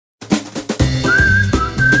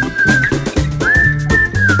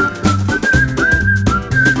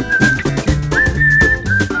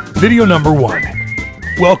Video number 1.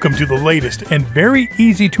 Welcome to the latest and very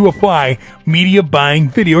easy to apply media buying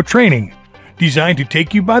video training, designed to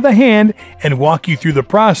take you by the hand and walk you through the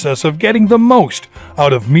process of getting the most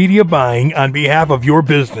out of media buying on behalf of your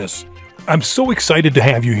business. I'm so excited to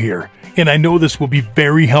have you here, and I know this will be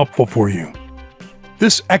very helpful for you.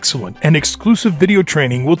 This excellent and exclusive video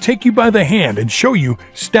training will take you by the hand and show you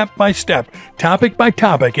step by step, topic by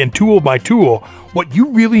topic, and tool by tool what you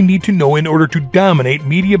really need to know in order to dominate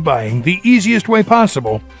media buying the easiest way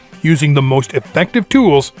possible, using the most effective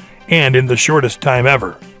tools and in the shortest time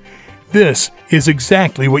ever. This is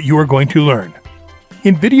exactly what you are going to learn.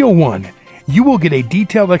 In video 1, you will get a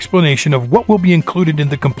detailed explanation of what will be included in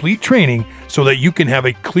the complete training so that you can have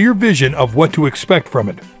a clear vision of what to expect from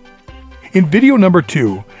it. In video number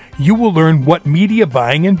 2, you will learn what media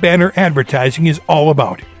buying and banner advertising is all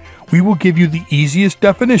about. We will give you the easiest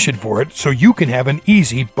definition for it so you can have an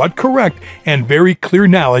easy but correct and very clear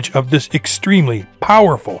knowledge of this extremely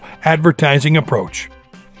powerful advertising approach.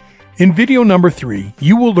 In video number 3,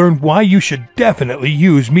 you will learn why you should definitely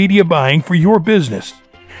use media buying for your business.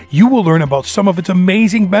 You will learn about some of its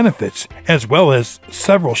amazing benefits, as well as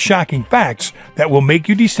several shocking facts that will make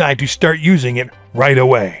you decide to start using it right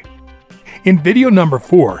away. In video number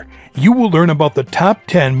 4, you will learn about the top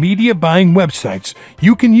 10 media buying websites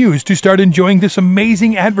you can use to start enjoying this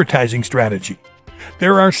amazing advertising strategy.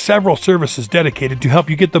 There are several services dedicated to help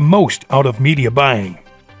you get the most out of media buying.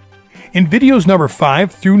 In videos number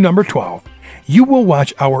 5 through number 12, you will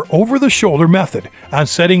watch our over-the-shoulder method on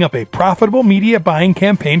setting up a profitable media buying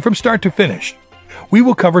campaign from start to finish. We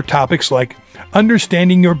will cover topics like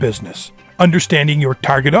understanding your business, understanding your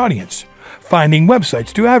target audience, finding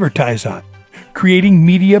websites to advertise on, creating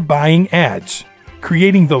media buying ads,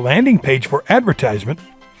 creating the landing page for advertisement,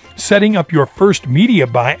 setting up your first media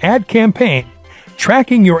buy ad campaign,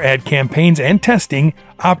 tracking your ad campaigns and testing,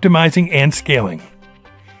 optimizing, and scaling.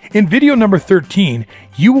 In video number 13,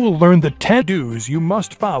 you will learn the 10 do's you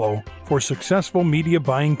must follow for successful media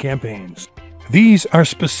buying campaigns. These are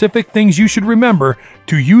specific things you should remember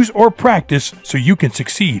to use or practice so you can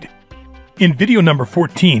succeed. In video number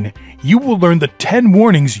 14, you will learn the 10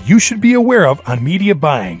 warnings you should be aware of on media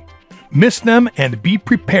buying. Miss them and be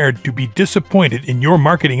prepared to be disappointed in your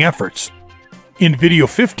marketing efforts. In video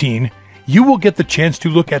 15, you will get the chance to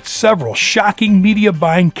look at several shocking media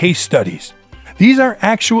buying case studies. These are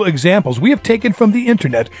actual examples we have taken from the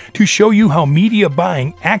internet to show you how media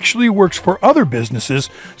buying actually works for other businesses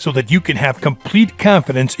so that you can have complete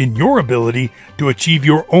confidence in your ability to achieve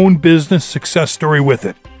your own business success story with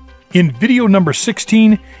it. In video number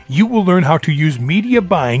 16, you will learn how to use media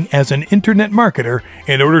buying as an internet marketer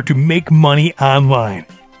in order to make money online.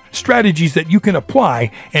 Strategies that you can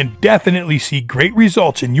apply and definitely see great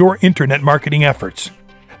results in your internet marketing efforts.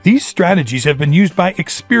 These strategies have been used by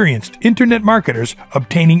experienced internet marketers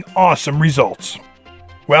obtaining awesome results.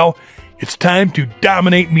 Well, it's time to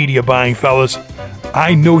dominate media buying, fellas.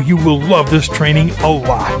 I know you will love this training a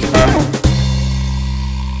lot.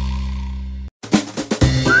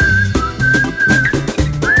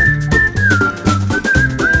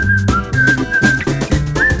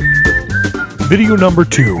 Video number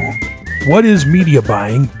 2. What is media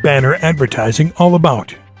buying, banner advertising all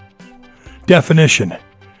about? Definition.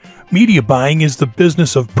 Media buying is the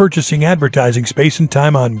business of purchasing advertising space and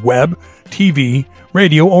time on web, TV,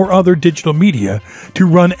 radio, or other digital media to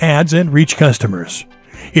run ads and reach customers.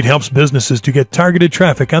 It helps businesses to get targeted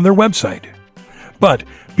traffic on their website. But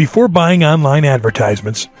before buying online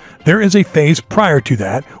advertisements, there is a phase prior to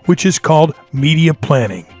that which is called media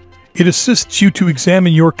planning. It assists you to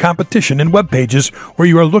examine your competition and web pages where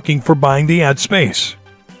you are looking for buying the ad space.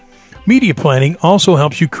 Media planning also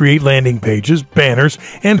helps you create landing pages, banners,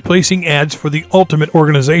 and placing ads for the ultimate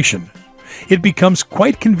organization. It becomes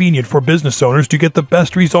quite convenient for business owners to get the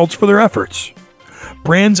best results for their efforts.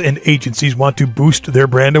 Brands and agencies want to boost their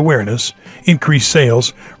brand awareness, increase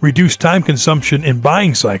sales, reduce time consumption in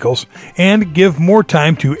buying cycles, and give more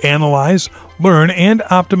time to analyze, learn, and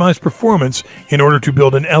optimize performance in order to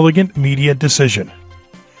build an elegant media decision.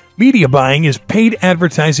 Media buying is paid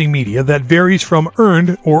advertising media that varies from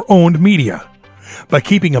earned or owned media. By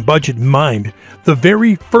keeping a budget in mind, the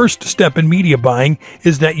very first step in media buying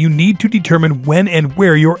is that you need to determine when and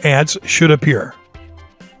where your ads should appear.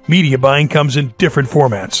 Media buying comes in different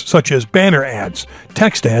formats, such as banner ads,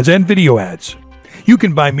 text ads, and video ads. You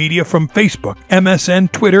can buy media from Facebook,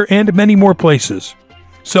 MSN, Twitter, and many more places.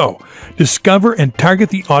 So, discover and target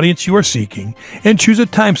the audience you are seeking, and choose a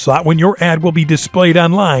time slot when your ad will be displayed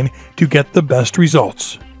online to get the best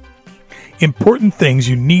results. Important things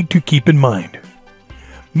you need to keep in mind.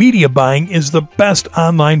 Media buying is the best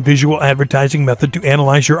online visual advertising method to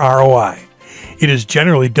analyze your ROI. It is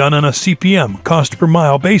generally done on a CPM, cost per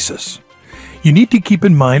mile basis. You need to keep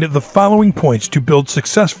in mind the following points to build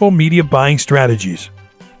successful media buying strategies.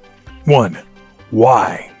 1.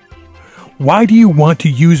 Why? Why do you want to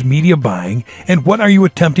use media buying, and what are you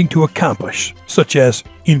attempting to accomplish, such as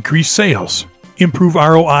increase sales, improve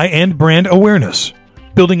ROI and brand awareness,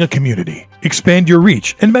 building a community, expand your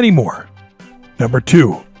reach, and many more. Number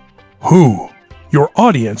 2. Who? Your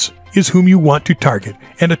audience is whom you want to target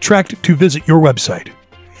and attract to visit your website.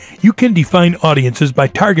 You can define audiences by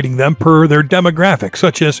targeting them per their demographics,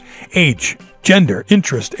 such as age, gender,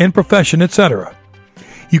 interest, and profession, etc.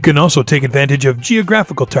 You can also take advantage of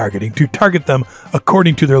geographical targeting to target them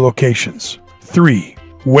according to their locations. 3.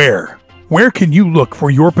 Where? Where can you look for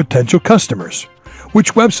your potential customers?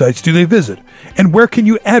 Which websites do they visit? And where can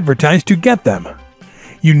you advertise to get them?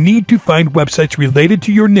 You need to find websites related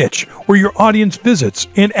to your niche where your audience visits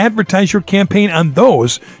and advertise your campaign on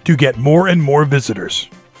those to get more and more visitors.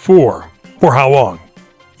 4. For how long?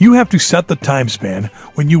 You have to set the time span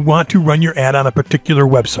when you want to run your ad on a particular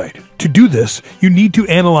website. To do this, you need to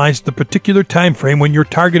analyze the particular time frame when your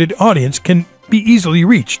targeted audience can be easily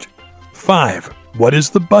reached. 5. What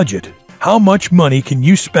is the budget? How much money can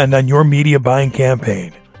you spend on your media buying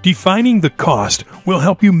campaign? Defining the cost will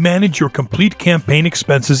help you manage your complete campaign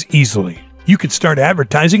expenses easily. You can start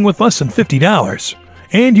advertising with less than $50,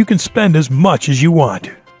 and you can spend as much as you want.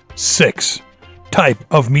 6. Type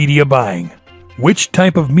of media buying. Which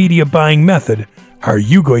type of media buying method are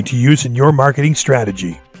you going to use in your marketing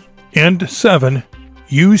strategy? And 7.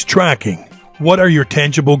 Use tracking. What are your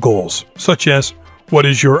tangible goals, such as what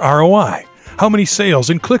is your ROI? How many sales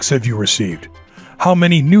and clicks have you received? How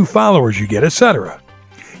many new followers you get, etc.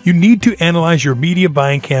 You need to analyze your media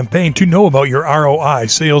buying campaign to know about your ROI,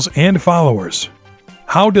 sales, and followers.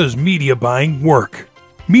 How does media buying work?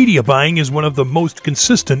 Media buying is one of the most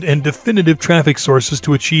consistent and definitive traffic sources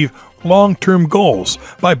to achieve long-term goals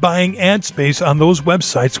by buying ad space on those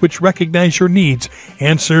websites which recognize your needs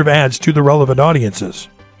and serve ads to the relevant audiences.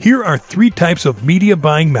 Here are 3 types of media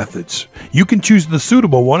buying methods. You can choose the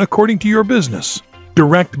suitable one according to your business.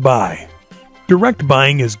 Direct buy. Direct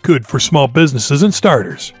buying is good for small businesses and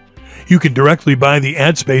starters. You can directly buy the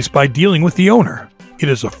ad space by dealing with the owner. It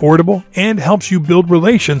is affordable and helps you build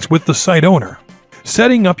relations with the site owner.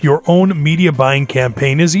 Setting up your own media buying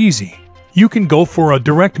campaign is easy. You can go for a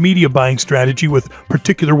direct media buying strategy with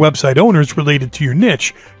particular website owners related to your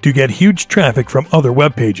niche to get huge traffic from other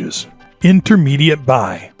web pages. Intermediate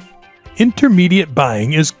buy. Intermediate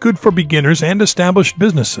buying is good for beginners and established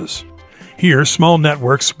businesses. Here, small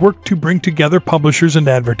networks work to bring together publishers and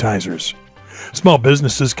advertisers. Small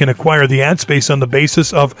businesses can acquire the ad space on the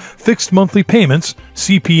basis of fixed monthly payments,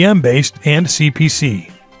 CPM-based, and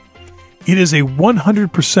CPC. It is a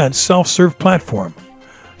 100% self-serve platform.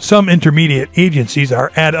 Some intermediate agencies are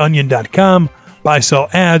AdOnion.com, Buy-Sell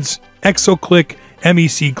Ads, ExoClick,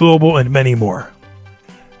 MEC Global, and many more.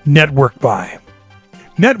 Network buy.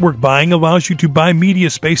 Network buying allows you to buy media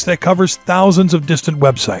space that covers thousands of distant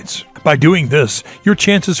websites. By doing this, your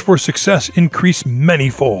chances for success increase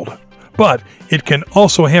many-fold. But it can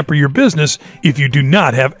also hamper your business if you do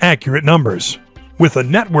not have accurate numbers. With a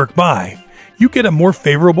network buy, you get a more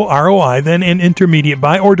favorable ROI than an intermediate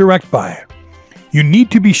buy or direct buy. You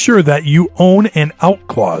need to be sure that you own an out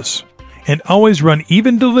clause and always run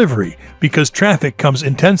even delivery because traffic comes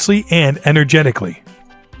intensely and energetically.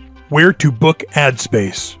 Where to book ad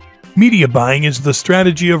space. Media buying is the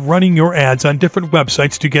strategy of running your ads on different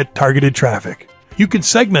websites to get targeted traffic. You can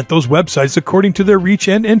segment those websites according to their reach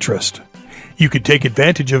and interest. You can take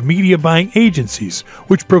advantage of media buying agencies,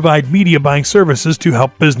 which provide media buying services to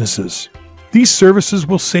help businesses. These services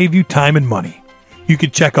will save you time and money. You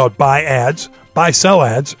can check out Buy Ads, Buy-Sell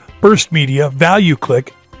Ads, Burst Media,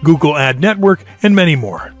 ValueClick, Google Ad Network, and many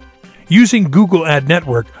more. Using Google Ad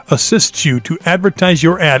Network assists you to advertise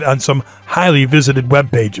your ad on some highly visited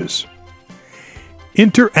web pages.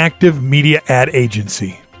 Interactive Media Ad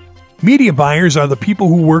Agency. Media buyers are the people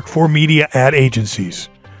who work for media ad agencies.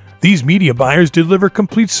 These media buyers deliver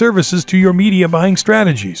complete services to your media buying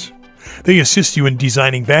strategies. They assist you in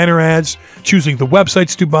designing banner ads, choosing the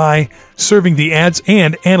websites to buy, serving the ads,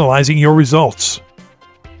 and analyzing your results.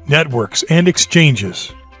 Networks and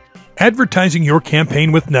exchanges. Advertising your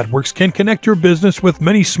campaign with networks can connect your business with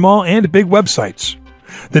many small and big websites.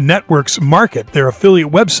 The networks market their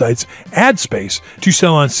affiliate websites ad space to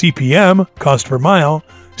sell on CPM, cost per mile,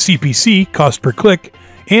 CPC, cost per click,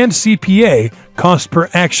 and CPA, cost per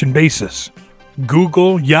action basis.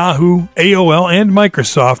 Google, Yahoo, AOL, and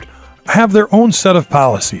Microsoft have their own set of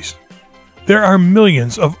policies. There are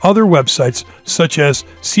millions of other websites such as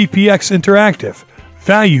CPX Interactive,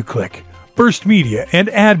 ValueClick, Burst Media, and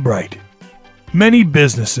AdBright. Many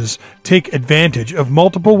businesses take advantage of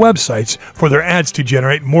multiple websites for their ads to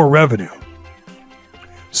generate more revenue.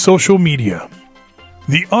 Social media.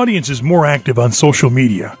 The audience is more active on social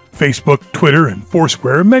media, Facebook, Twitter, and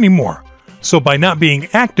Foursquare, and many more. So by not being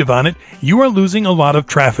active on it, you are losing a lot of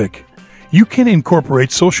traffic. You can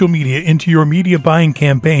incorporate social media into your media buying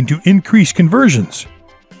campaign to increase conversions.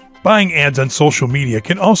 Buying ads on social media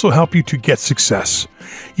can also help you to get success.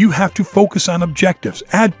 You have to focus on objectives,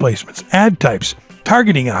 ad placements, ad types,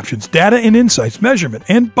 targeting options, data and insights, measurement,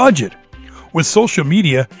 and budget. With social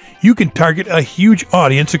media, you can target a huge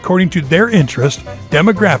audience according to their interest,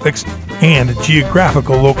 demographics, and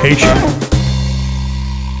geographical location.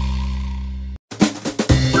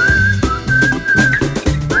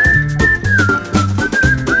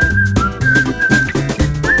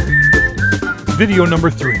 Video number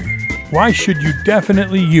 3. Why should you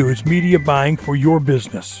definitely use media buying for your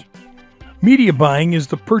business? Media buying is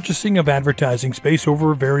the purchasing of advertising space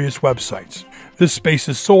over various websites. This space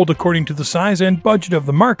is sold according to the size and budget of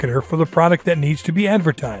the marketer for the product that needs to be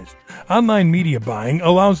advertised. Online media buying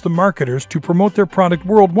allows the marketers to promote their product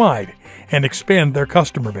worldwide and expand their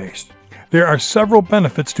customer base. There are several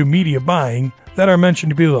benefits to media buying that are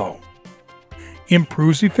mentioned below.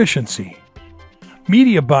 Improves efficiency.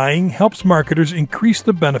 Media buying helps marketers increase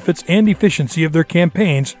the benefits and efficiency of their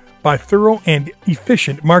campaigns by thorough and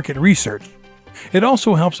efficient market research. It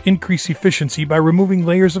also helps increase efficiency by removing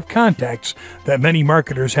layers of contacts that many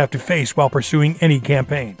marketers have to face while pursuing any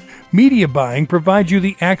campaign. Media buying provides you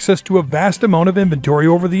the access to a vast amount of inventory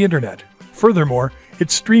over the internet. Furthermore, it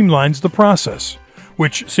streamlines the process,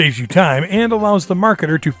 which saves you time and allows the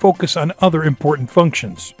marketer to focus on other important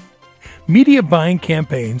functions. Media buying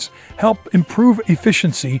campaigns help improve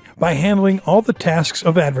efficiency by handling all the tasks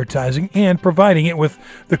of advertising and providing it with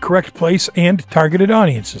the correct place and targeted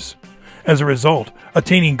audiences. As a result,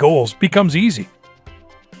 attaining goals becomes easy.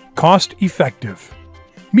 Cost-effective.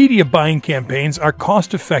 Media buying campaigns are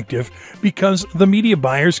cost-effective because the media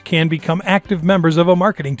buyers can become active members of a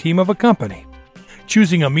marketing team of a company.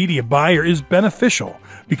 Choosing a media buyer is beneficial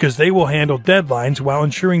because they will handle deadlines while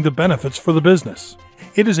ensuring the benefits for the business.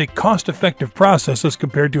 It is a cost-effective process as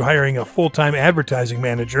compared to hiring a full-time advertising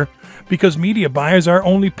manager because media buyers are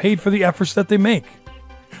only paid for the efforts that they make.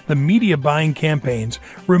 The media buying campaigns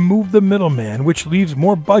remove the middleman, which leaves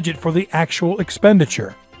more budget for the actual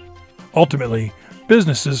expenditure. Ultimately,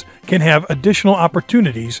 businesses can have additional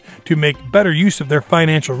opportunities to make better use of their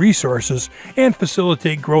financial resources and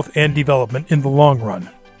facilitate growth and development in the long run.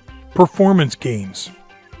 Performance gains.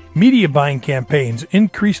 Media buying campaigns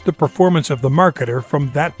increase the performance of the marketer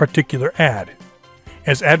from that particular ad.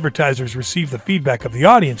 As advertisers receive the feedback of the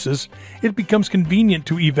audiences, it becomes convenient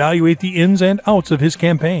to evaluate the ins and outs of his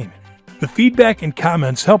campaign. The feedback and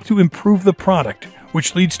comments help to improve the product,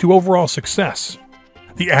 which leads to overall success.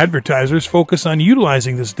 The advertisers focus on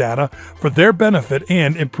utilizing this data for their benefit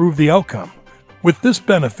and improve the outcome. With this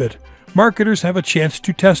benefit, marketers have a chance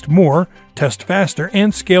to test more, test faster,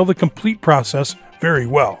 and scale the complete process very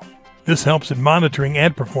well. This helps in monitoring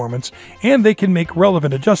ad performance, and they can make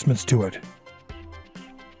relevant adjustments to it.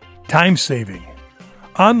 Time saving.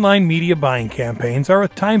 Online media buying campaigns are a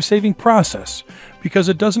time-saving process because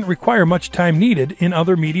it doesn't require much time needed in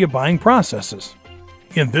other media buying processes.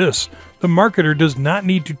 In this, the marketer does not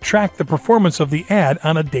need to track the performance of the ad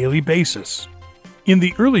on a daily basis. In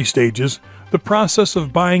the early stages, the process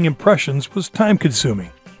of buying impressions was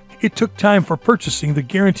time-consuming. It took time for purchasing the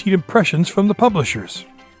guaranteed impressions from the publishers.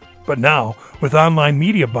 But now, with online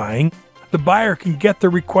media buying, the buyer can get the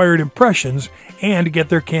required impressions and get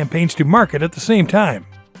their campaigns to market at the same time.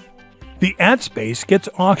 The ad space gets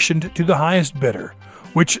auctioned to the highest bidder,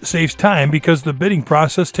 which saves time because the bidding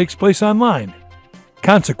process takes place online.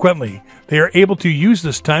 Consequently, they are able to use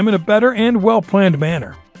this time in a better and well-planned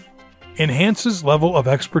manner. Enhances level of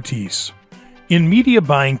expertise. In media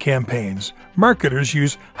buying campaigns, marketers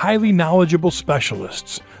use highly knowledgeable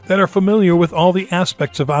specialists that are familiar with all the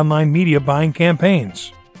aspects of online media buying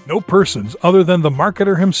campaigns. No persons other than the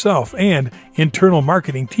marketer himself and internal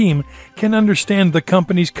marketing team can understand the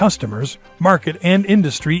company's customers, market, and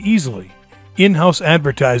industry easily. In-house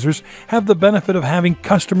advertisers have the benefit of having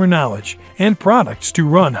customer knowledge and products to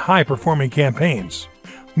run high-performing campaigns.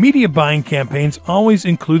 Media buying campaigns always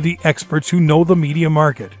include the experts who know the media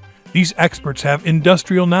market. These experts have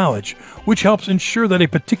industrial knowledge, which helps ensure that a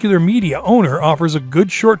particular media owner offers a good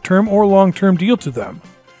short-term or long-term deal to them.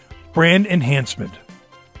 Brand enhancement.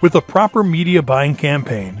 With a proper media buying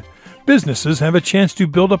campaign, Businesses have a chance to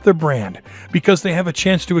build up their brand because they have a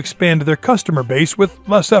chance to expand their customer base with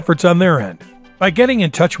less efforts on their end. By getting in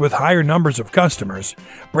touch with higher numbers of customers,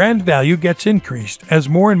 brand value gets increased as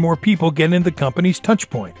more and more people get in the company's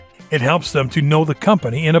touchpoint. It helps them to know the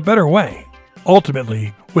company in a better way.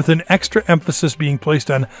 Ultimately, with an extra emphasis being placed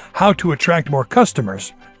on how to attract more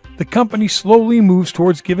customers, the company slowly moves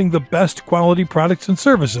towards giving the best quality products and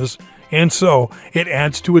services, and so it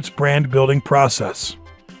adds to its brand building process.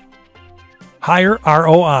 Higher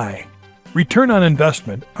ROI. Return on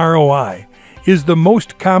investment, ROI, is the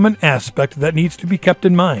most common aspect that needs to be kept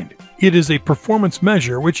in mind. It is a performance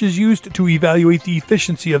measure which is used to evaluate the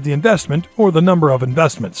efficiency of the investment or the number of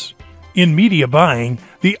investments. In media buying,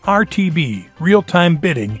 the RTB, real-time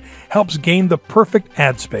bidding, helps gain the perfect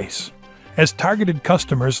ad space. As targeted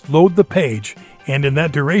customers load the page, and in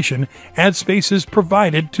that duration, ad space is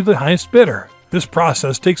provided to the highest bidder. This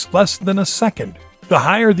process takes less than a second. The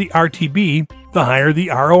higher the RTB, the higher the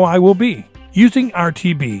ROI will be. Using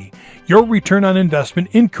RTB, your return on investment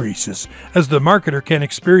increases as the marketer can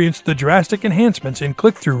experience the drastic enhancements in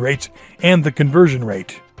click-through rates and the conversion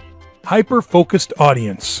rate. Hyper-focused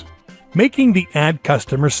audience. Making the ad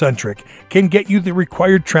customer-centric can get you the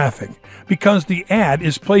required traffic because the ad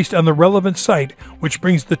is placed on the relevant site, which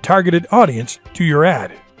brings the targeted audience to your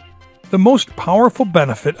ad. The most powerful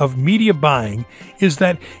benefit of media buying is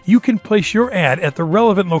that you can place your ad at the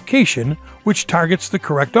relevant location, which targets the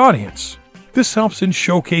correct audience. This helps in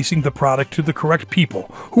showcasing the product to the correct people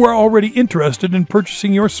who are already interested in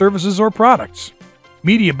purchasing your services or products.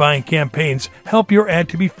 Media buying campaigns help your ad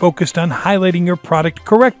to be focused on highlighting your product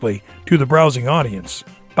correctly to the browsing audience.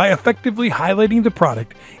 By effectively highlighting the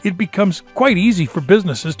product, it becomes quite easy for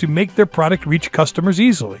businesses to make their product reach customers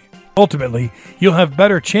easily. Ultimately, you'll have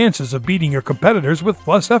better chances of beating your competitors with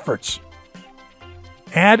less efforts.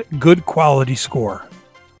 Add good quality score.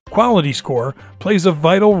 Quality score plays a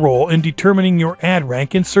vital role in determining your ad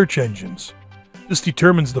rank in search engines. This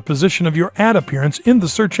determines the position of your ad appearance in the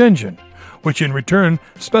search engine, which in return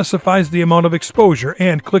specifies the amount of exposure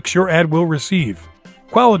and clicks your ad will receive.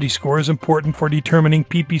 Quality score is important for determining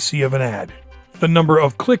PPC of an ad. The number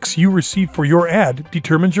of clicks you receive for your ad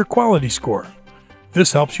determines your quality score.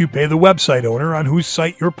 This helps you pay the website owner on whose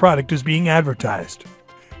site your product is being advertised.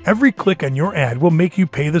 Every click on your ad will make you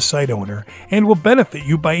pay the site owner and will benefit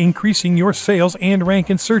you by increasing your sales and rank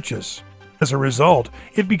in searches. As a result,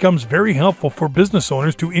 it becomes very helpful for business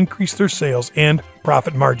owners to increase their sales and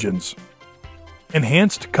profit margins.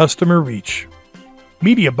 Enhanced customer reach.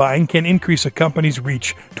 Media buying can increase a company's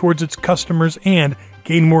reach towards its customers and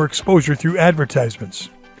gain more exposure through advertisements.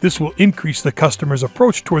 This will increase the customer's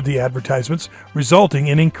approach toward the advertisements, resulting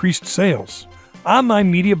in increased sales. Online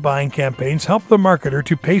media buying campaigns help the marketer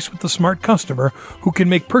to pace with the smart customer who can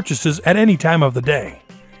make purchases at any time of the day.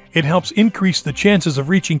 It helps increase the chances of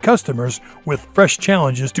reaching customers with fresh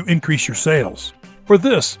challenges to increase your sales. For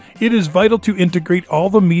this, it is vital to integrate all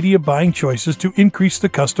the media buying choices to increase the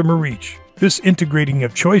customer reach. This integrating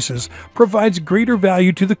of choices provides greater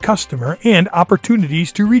value to the customer and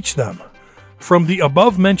opportunities to reach them. From the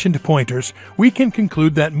above-mentioned pointers, we can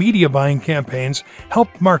conclude that media buying campaigns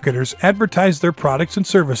help marketers advertise their products and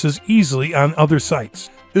services easily on other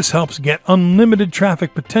sites. This helps get unlimited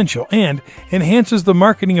traffic potential and enhances the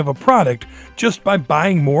marketing of a product just by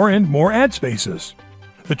buying more and more ad spaces.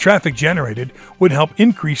 The traffic generated would help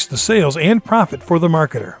increase the sales and profit for the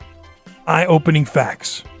marketer. Eye-opening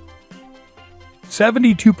facts.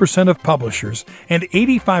 72% of publishers and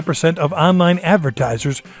 85% of online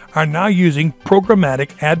advertisers are now using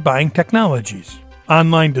programmatic ad buying technologies.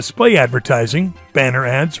 Online display advertising, banner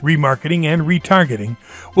ads, remarketing, and retargeting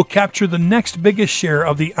will capture the next biggest share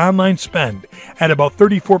of the online spend at about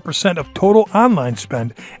 34% of total online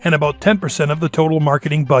spend and about 10% of the total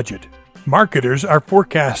marketing budget. Marketers are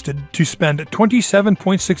forecasted to spend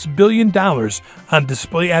 $27.6 billion on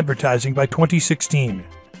display advertising by 2016.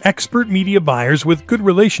 Expert media buyers with good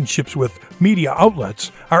relationships with media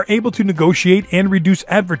outlets are able to negotiate and reduce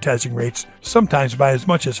advertising rates, sometimes by as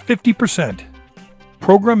much as 50%.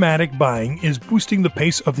 Programmatic buying is boosting the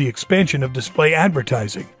pace of the expansion of display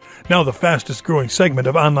advertising, now the fastest growing segment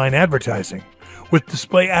of online advertising. With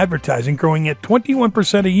display advertising growing at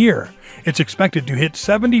 21% a year, it's expected to hit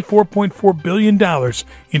 $74.4 billion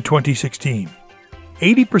in 2016.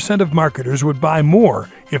 80% of marketers would buy more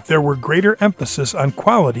if there were greater emphasis on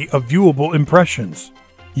quality of viewable impressions.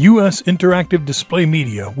 U.S. interactive display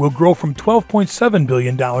media will grow from $12.7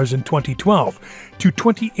 billion in 2012 to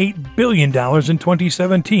 $28 billion in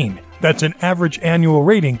 2017. That's an average annual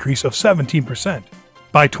rate increase of 17%.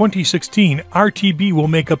 By 2016, RTB will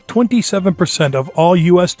make up 27% of all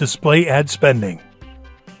U.S. display ad spending.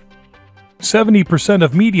 70%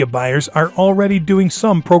 of media buyers are already doing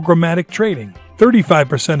some programmatic trading.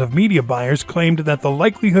 35% of media buyers claimed that the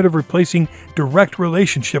likelihood of replacing direct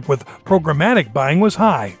relationship with programmatic buying was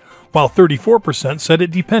high, while 34% said it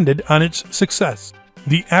depended on its success.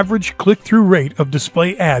 The average click-through rate of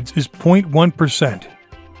display ads is 0.1%.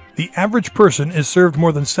 The average person is served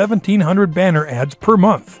more than 1,700 banner ads per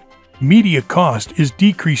month. Media cost is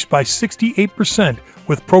decreased by 68%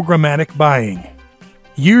 with programmatic buying.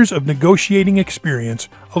 Years of negotiating experience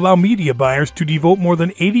allow media buyers to devote more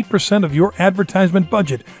than 80% of your advertisement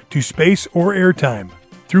budget to space or airtime.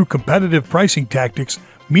 Through competitive pricing tactics,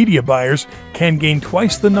 media buyers can gain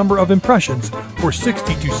twice the number of impressions for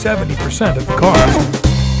 60 to 70% of the cost.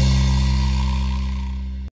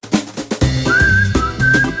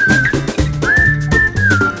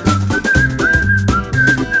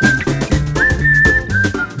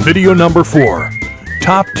 Video number 4.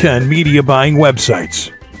 Top 10 Media Buying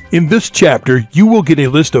Websites. In this chapter, you will get a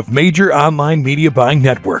list of major online media buying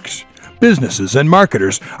networks. Businesses and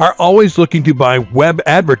marketers are always looking to buy web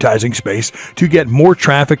advertising space to get more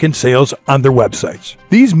traffic and sales on their websites.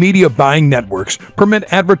 These media buying networks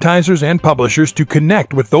permit advertisers and publishers to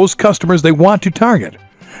connect with those customers they want to target.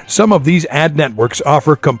 Some of these ad networks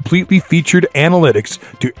offer completely featured analytics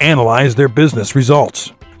to analyze their business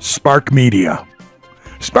results. Spark Media.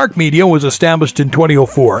 Spark Media was established in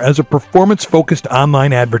 2004 as a performance-focused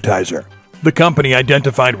online advertiser. The company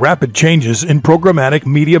identified rapid changes in programmatic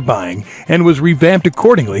media buying and was revamped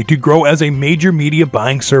accordingly to grow as a major media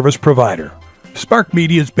buying service provider. Spark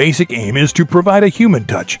Media's basic aim is to provide a human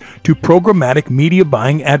touch to programmatic media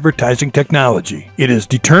buying advertising technology. It is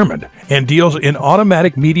determined and deals in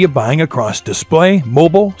automatic media buying across display,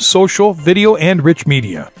 mobile, social, video, and rich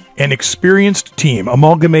media. An experienced team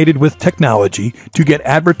amalgamated with technology to get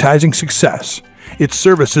advertising success. Its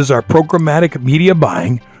services are programmatic media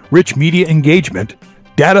buying, rich media engagement,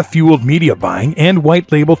 data-fueled media buying, and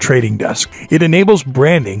white-label trading desk. It enables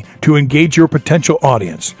branding to engage your potential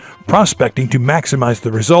audience, prospecting to maximize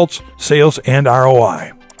the results, sales, and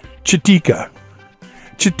ROI. Chitika.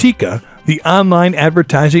 Chitika, the online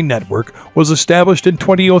advertising network, was established in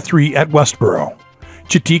 2003 at Westboro.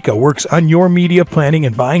 Chitika works on your media planning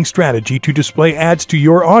and buying strategy to display ads to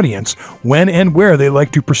your audience when and where they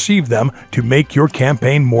like to perceive them to make your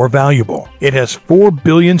campaign more valuable. It has 4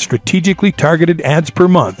 billion strategically targeted ads per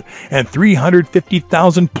month and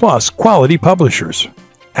 350,000 plus quality publishers.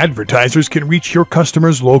 Advertisers can reach your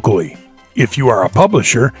customers locally. If you are a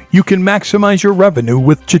publisher, you can maximize your revenue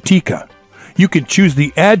with Chitika. You can choose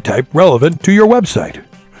the ad type relevant to your website.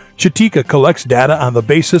 Chitika collects data on the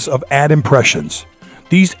basis of ad impressions.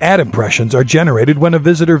 These ad impressions are generated when a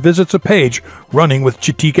visitor visits a page running with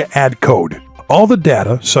Chitika ad code. All the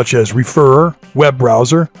data, such as referrer, web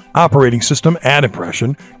browser, operating system ad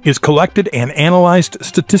impression, is collected and analyzed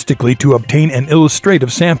statistically to obtain an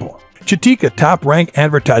illustrative sample. Chitika top-rank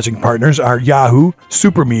advertising partners are Yahoo,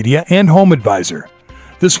 Supermedia, and HomeAdvisor.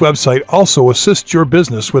 This website also assists your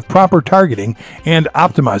business with proper targeting and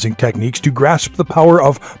optimizing techniques to grasp the power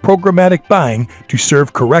of programmatic buying to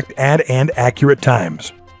serve correct ad and accurate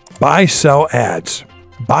times. Buy-sell ads.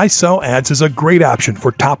 Buy-sell ads is a great option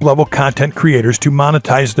for top-level content creators to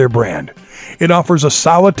monetize their brand. It offers a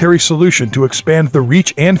solitary solution to expand the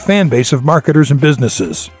reach and fan base of marketers and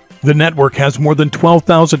businesses. The network has more than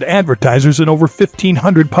 12,000 advertisers and over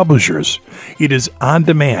 1,500 publishers. It is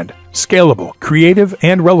on-demand, scalable, creative,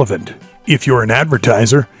 and relevant. If you're an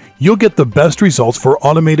advertiser, you'll get the best results for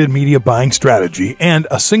automated media buying strategy and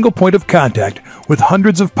a single point of contact with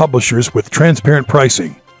hundreds of publishers with transparent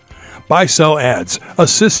pricing. Buy-sell ads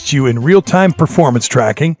assists you in real-time performance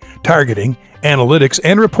tracking, targeting, analytics,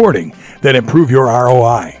 and reporting that improve your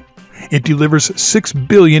ROI. It delivers 6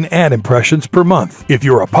 billion ad impressions per month. If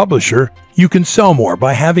you're a publisher, you can sell more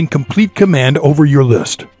by having complete command over your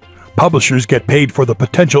list. Publishers get paid for the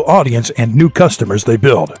potential audience and new customers they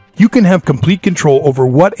build. You can have complete control over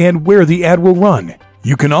what and where the ad will run.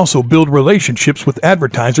 You can also build relationships with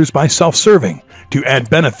advertisers by self-serving to add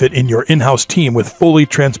benefit in your in-house team with fully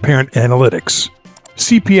transparent analytics.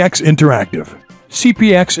 CPX Interactive.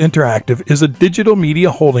 CPX Interactive is a digital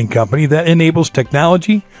media holding company that enables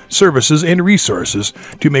technology, services, and resources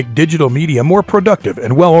to make digital media more productive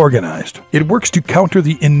and well-organized. It works to counter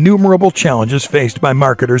the innumerable challenges faced by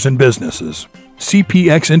marketers and businesses.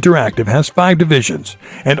 CPX Interactive has 5 divisions,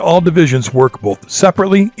 and all divisions work both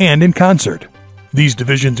separately and in concert. These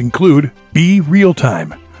divisions include Be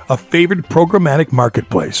Real-Time, a favored programmatic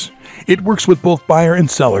marketplace. It works with both buyer and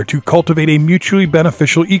seller to cultivate a mutually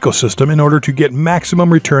beneficial ecosystem in order to get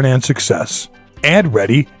maximum return and success.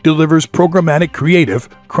 AdReady delivers programmatic creative,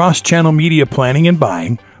 cross-channel media planning and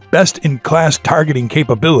buying, best-in-class targeting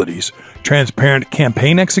capabilities, transparent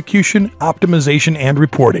campaign execution, optimization and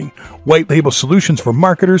reporting, white label solutions for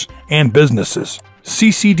marketers and businesses.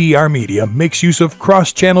 CCDR Media makes use of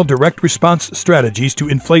cross-channel direct response strategies to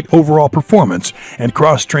inflate overall performance and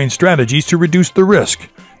cross-train strategies to reduce the risk.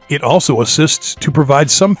 It also assists to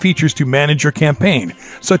provide some features to manage your campaign,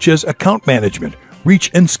 such as account management,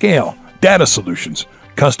 reach and scale, data solutions,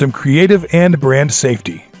 custom creative, and brand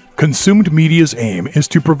safety. Consumed Media's aim is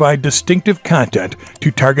to provide distinctive content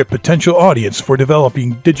to target potential audience for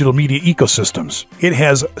developing digital media ecosystems. It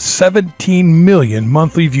has 17 million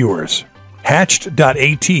monthly viewers.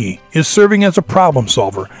 Hatched.at is serving as a problem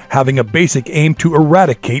solver, having a basic aim to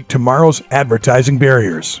eradicate tomorrow's advertising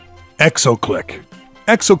barriers. Exoclick.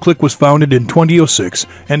 Exoclick was founded in 2006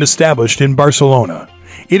 and established in Barcelona.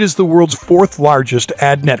 It is the world's fourth largest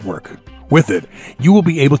ad network. With it, you will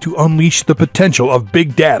be able to unleash the potential of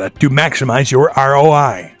big data to maximize your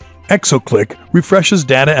ROI. Exoclick refreshes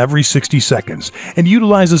data every 60 seconds and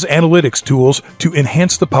utilizes analytics tools to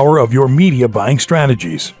enhance the power of your media buying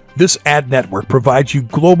strategies. This ad network provides you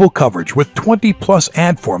global coverage with 20-plus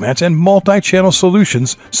ad formats and multi-channel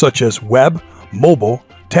solutions such as web, mobile,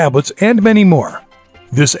 tablets, and many more.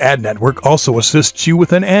 This ad network also assists you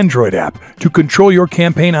with an Android app to control your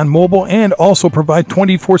campaign on mobile and also provide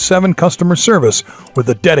 24/7 customer service with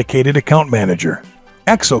a dedicated account manager.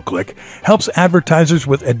 Exoclick helps advertisers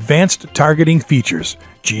with advanced targeting features,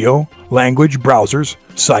 geo, language, browsers,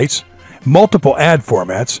 sites, multiple ad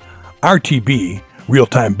formats, RTB,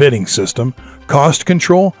 real-time bidding system, cost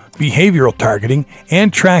control, behavioral targeting,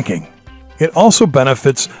 and tracking. It also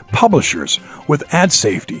benefits publishers with ad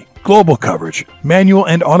safety, global coverage, manual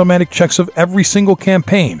and automatic checks of every single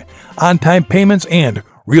campaign, on-time payments, and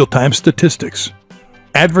real-time statistics.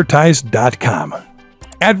 Advertise.com.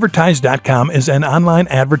 Advertise.com is an online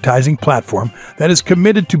advertising platform that is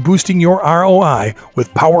committed to boosting your ROI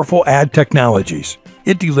with powerful ad technologies.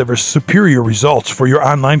 It delivers superior results for your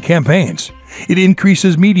online campaigns. It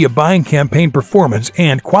increases media buying campaign performance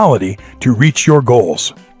and quality to reach your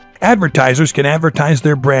goals. Advertisers can advertise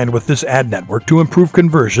their brand with this ad network to improve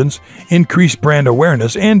conversions, increase brand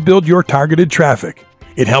awareness, and build your targeted traffic.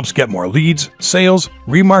 It helps get more leads, sales,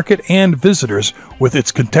 remarket, and visitors with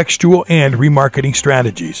its contextual and remarketing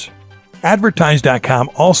strategies.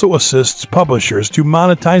 Advertise.com also assists publishers to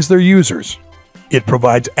monetize their users. It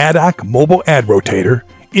provides ad hoc mobile ad rotator,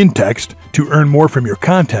 in-text to earn more from your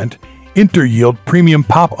content, interyield premium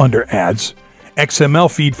pop-under ads, XML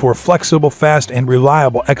feed for flexible, fast, and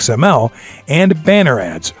reliable XML, and banner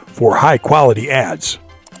ads for high-quality ads.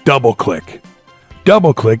 DoubleClick.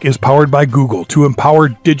 DoubleClick is powered by Google to empower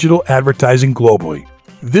digital advertising globally.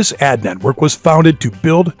 This ad network was founded to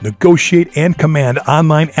build, negotiate, and command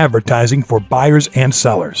online advertising for buyers and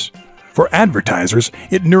sellers. For advertisers,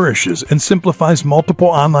 it nourishes and simplifies multiple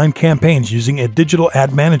online campaigns using a digital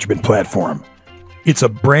ad management platform. It's a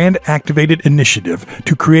brand-activated initiative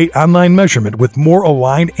to create online measurement with more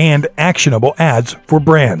aligned and actionable ads for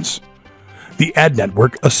brands. The ad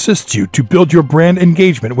network assists you to build your brand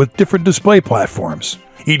engagement with different display platforms.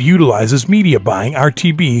 It utilizes media buying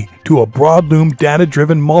RTB to a broad-loom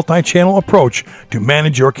data-driven multi-channel approach to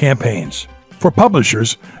manage your campaigns. For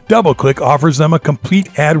publishers, DoubleClick offers them a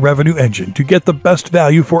complete ad revenue engine to get the best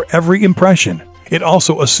value for every impression. It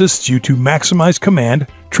also assists you to maximize command,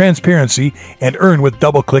 transparency, and earn with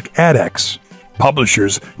DoubleClick AdX.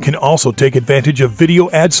 Publishers can also take advantage of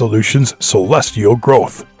Video Ad Solutions' celestial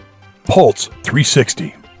growth. Pulse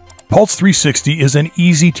 360. Pulse 360 is an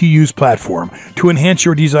easy-to-use platform to enhance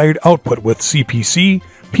your desired output with CPC,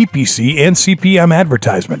 PPC, and CPM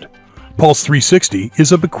advertisement. Pulse 360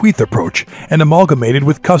 is a bequeath approach and amalgamated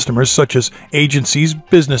with customers such as agencies,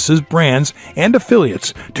 businesses, brands, and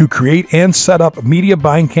affiliates to create and set up media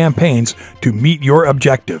buying campaigns to meet your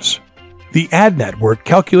objectives. The ad network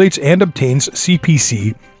calculates and obtains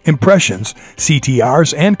CPC, impressions,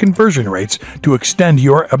 CTRs, and conversion rates to extend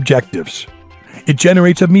your objectives. It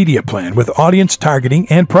generates a media plan with audience targeting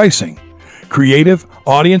and pricing. Creative,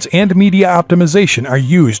 audience, and media optimization are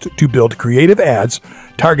used to build creative ads,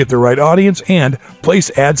 target the right audience, and place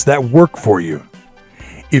ads that work for you.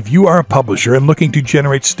 If you are a publisher and looking to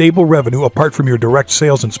generate stable revenue apart from your direct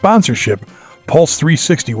sales and sponsorship, Pulse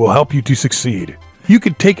 360 will help you to succeed. You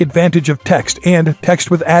can take advantage of text and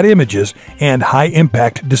text with ad images and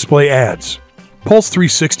high-impact display ads. Pulse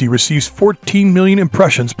 360 receives 14 million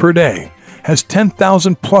impressions per day, has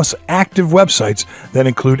 10,000 plus active websites that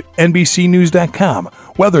include NBCnews.com,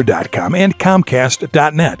 Weather.com, and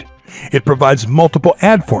Comcast.net. It provides multiple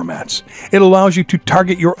ad formats. It allows you to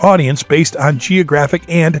target your audience based on geographic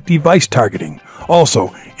and device targeting.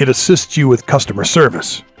 Also, it assists you with customer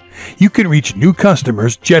service. You can reach new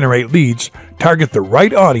customers, generate leads, target the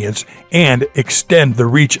right audience, and extend the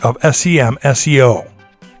reach of SEM SEO.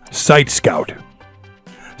 Site Scout.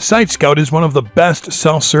 Site Scout is one of the best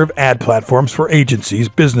self-serve ad platforms for agencies,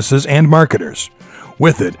 businesses, and marketers.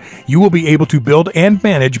 With it, you will be able to build and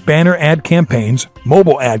manage banner ad campaigns,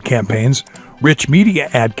 mobile ad campaigns, rich media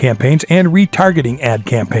ad campaigns, and retargeting ad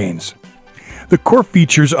campaigns. The core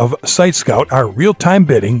features of Site Scout are real-time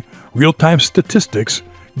bidding, real-time statistics,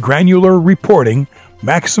 granular reporting,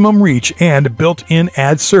 maximum reach, and built-in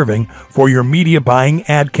ad serving for your media buying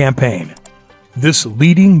ad campaign. This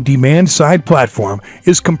leading demand-side platform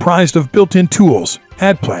is comprised of built-in tools,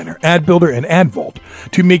 Ad Planner, Ad Builder, and AdVolt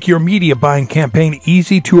to make your media buying campaign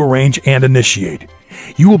easy to arrange and initiate.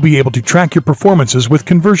 You will be able to track your performances with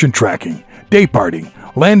conversion tracking, day parting,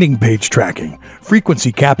 landing page tracking,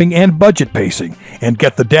 frequency capping, and budget pacing, and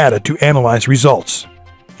get the data to analyze results.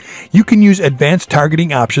 You can use advanced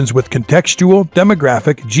targeting options with contextual,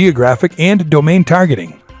 demographic, geographic, and domain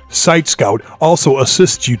targeting. Site Scout also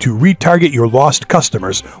assists you to retarget your lost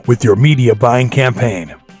customers with your media buying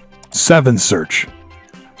campaign. 7Search.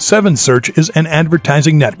 7Search is an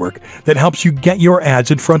advertising network that helps you get your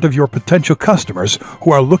ads in front of your potential customers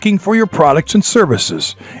who are looking for your products and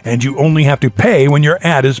services, and you only have to pay when your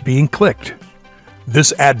ad is being clicked.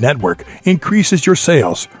 This ad network increases your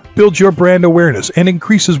sales, builds your brand awareness, and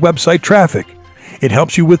increases website traffic. It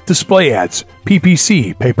helps you with display ads,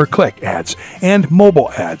 PPC, pay-per-click ads, and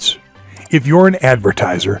mobile ads. If you're an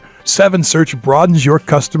advertiser, 7Search broadens your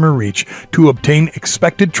customer reach to obtain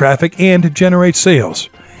expected traffic and generate sales.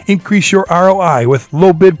 Increase your ROI with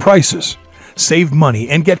low bid prices. Save money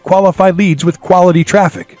and get qualified leads with quality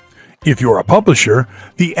traffic. If you're a publisher,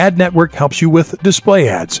 the ad network helps you with display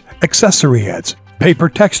ads, accessory ads,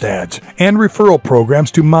 pay-per-text ads, and referral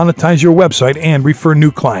programs to monetize your website and refer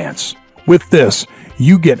new clients. With this,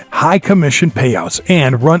 you get high commission payouts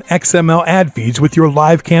and run XML ad feeds with your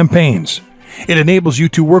live campaigns. It enables you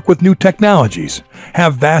to work with new technologies,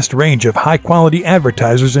 have vast range of high-quality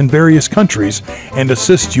advertisers in various countries, and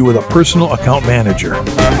assist you with a personal account manager.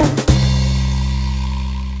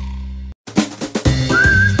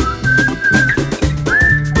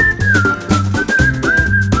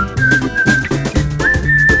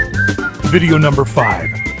 Video number 5.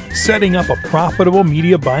 Setting up a profitable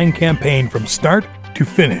media buying campaign from start to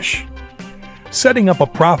finish. Setting up a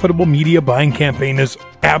profitable media buying campaign is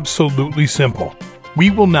absolutely simple.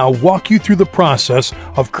 We will now walk you through the process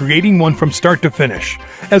of creating one from start to finish,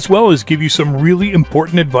 as well as give you some really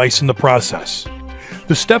important advice in the process.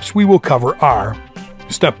 The steps we will cover are: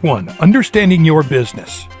 Step 1. Understanding your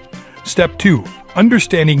business. Step 2.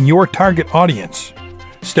 Understanding your target audience.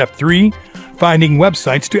 Step 3. Finding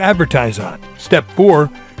websites to advertise on. Step 4.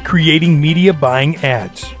 Creating media buying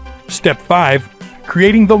ads. Step 5.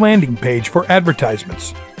 Creating the landing page for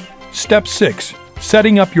advertisements. Step 6.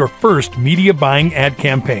 Setting up your first media buying ad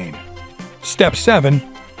campaign. Step 7.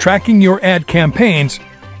 Tracking your ad campaigns.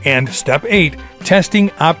 And Step 8. Testing,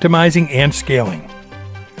 optimizing, and scaling.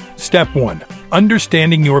 Step 1.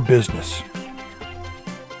 Understanding your business.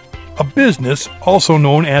 A business, also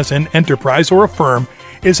known as an enterprise or a firm,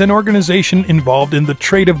 is an organization involved in the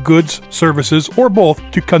trade of goods, services, or both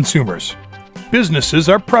to consumers. Businesses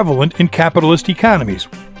are prevalent in capitalist economies,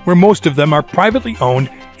 where most of them are privately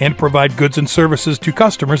owned and provide goods and services to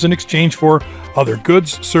customers in exchange for other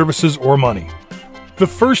goods, services, or money. The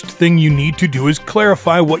first thing you need to do is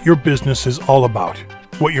clarify what your business is all about,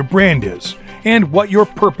 what your brand is, and what your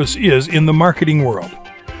purpose is in the marketing world.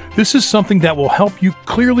 This is something that will help you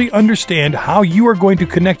clearly understand how you are going to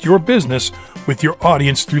connect your business with your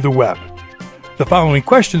audience through the web. The following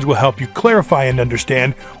questions will help you clarify and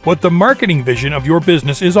understand what the marketing vision of your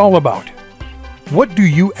business is all about. What do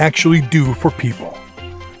you actually do for people?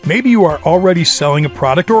 Maybe you are already selling a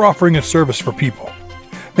product or offering a service for people.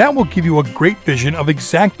 That will give you a great vision of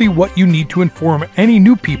exactly what you need to inform any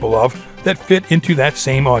new people of that fit into that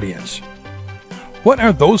same audience. What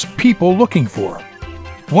are those people looking for?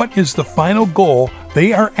 What is the final goal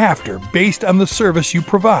they are after based on the service you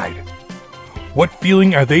provide? What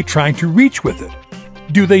feeling are they trying to reach with it?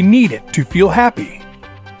 Do they need it to feel happy?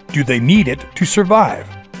 Do they need it to survive?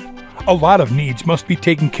 A lot of needs must be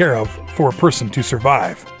taken care of for a person to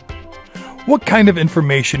survive. What kind of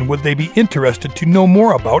information would they be interested to know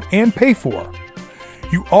more about and pay for?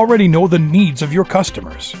 You already know the needs of your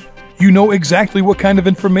customers. You know exactly what kind of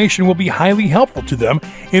information will be highly helpful to them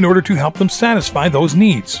in order to help them satisfy those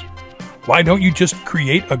needs. Why don't you just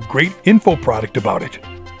create a great info product about it?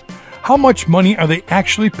 How much money are they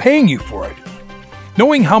actually paying you for it?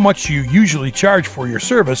 Knowing how much you usually charge for your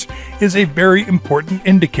service is a very important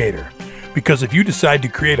indicator. Because if you decide to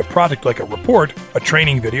create a product like a report, a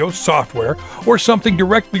training video, software, or something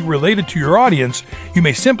directly related to your audience, you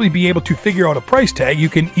may simply be able to figure out a price tag you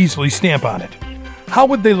can easily stamp on it. How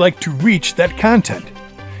would they like to reach that content?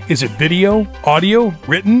 Is it video, audio,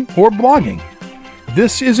 written, or blogging?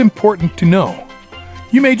 This is important to know.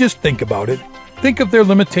 You may just think about it. Think of their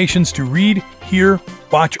limitations to read, hear,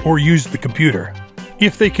 watch, or use the computer.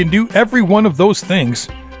 If they can do every one of those things,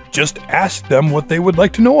 just ask them what they would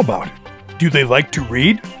like to know about. Do they like to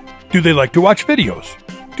read? Do they like to watch videos?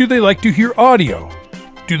 Do they like to hear audio?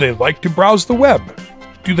 Do they like to browse the web?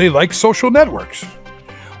 Do they like social networks?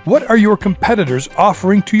 What are your competitors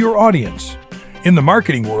offering to your audience? In the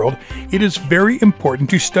marketing world, it is very important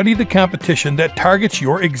to study the competition that targets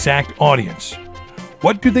your exact audience.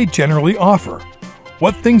 What do they generally offer?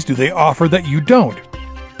 What things do they offer that you don't?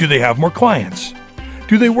 Do they have more clients?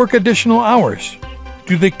 Do they work additional hours?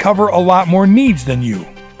 Do they cover a lot more needs than you?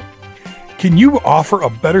 Can you offer a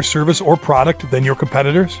better service or product than your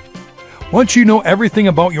competitors? Once you know everything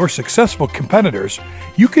about your successful competitors,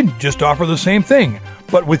 you can just offer the same thing,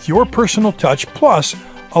 but with your personal touch plus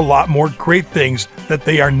a lot more great things that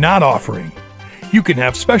they are not offering. You can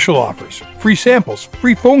have special offers, free samples,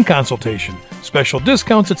 free phone consultation, special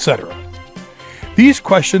discounts, etc. These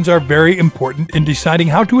questions are very important in deciding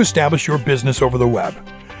how to establish your business over the web.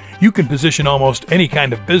 You can position almost any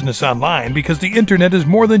kind of business online because the internet is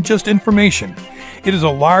more than just information. It is a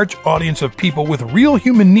large audience of people with real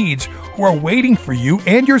human needs who are waiting for you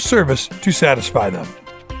and your service to satisfy them.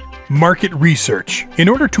 Market research. In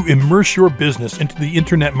order to immerse your business into the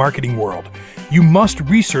internet marketing world, you must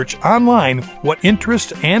research online what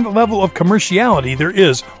interest and level of commerciality there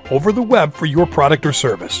is over the web for your product or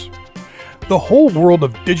service. The whole world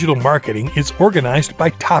of digital marketing is organized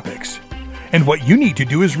by topics. And what you need to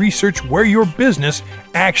do is research where your business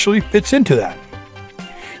actually fits into that.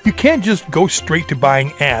 You can't just go straight to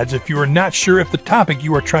buying ads if you are not sure if the topic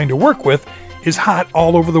you are trying to work with is hot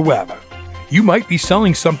all over the web. You might be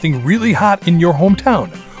selling something really hot in your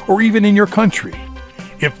hometown or even in your country.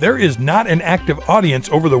 If there is not an active audience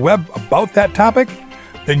over the web about that topic,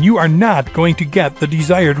 then you are not going to get the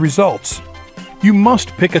desired results. You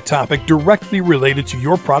must pick a topic directly related to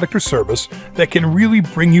your product or service that can really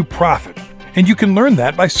bring you profit. And you can learn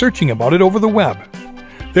that by searching about it over the web.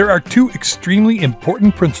 There are two extremely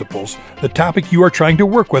important principles the topic you are trying to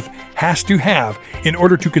work with has to have in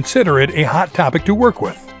order to consider it a hot topic to work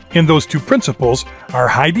with. And those two principles are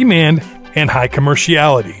high demand and high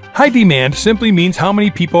commerciality. High demand simply means how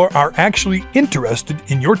many people are actually interested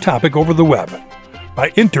in your topic over the web. By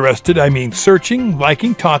interested, I mean searching,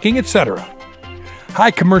 liking, talking, etc.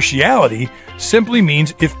 High commerciality simply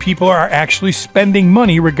means if people are actually spending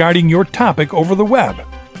money regarding your topic over the web.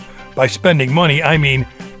 By spending money, I mean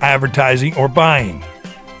advertising or buying.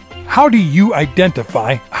 How do you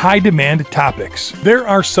identify high-demand topics? There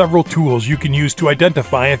are several tools you can use to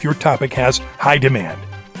identify if your topic has high demand.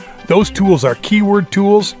 Those tools are keyword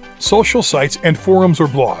tools, social sites, and forums or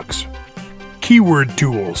blogs. Keyword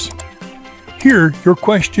tools. Here, your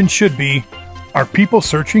question should be, are people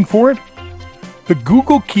searching for it? The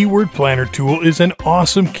Google Keyword Planner tool is an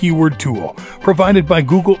awesome keyword tool provided by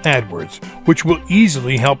Google AdWords, which will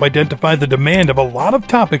easily help identify the demand of a lot of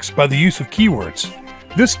topics by the use of keywords.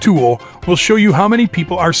 This tool will show you how many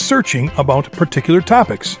people are searching about particular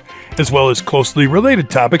topics, as well as closely related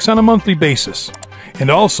topics on a monthly basis,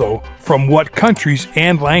 and also from what countries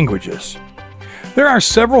and languages. There are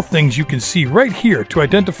several things you can see right here to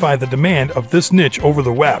identify the demand of this niche over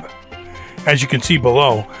the web. As you can see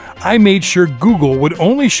below, I made sure Google would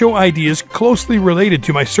only show ideas closely related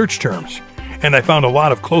to my search terms, and I found a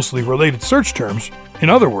lot of closely related search terms. In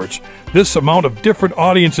other words, this amount of different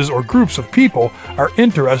audiences or groups of people are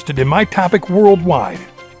interested in my topic worldwide.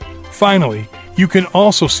 Finally, you can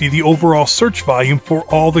also see the overall search volume for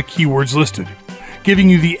all the keywords listed, giving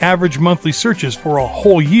you the average monthly searches for a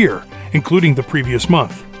whole year, including the previous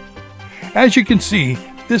month. As you can see,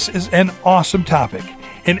 this is an awesome topic.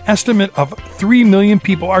 An estimate of 3 million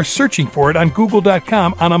people are searching for it on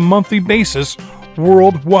Google.com on a monthly basis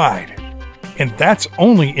worldwide. And that's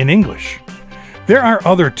only in English. There are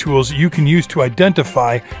other tools you can use to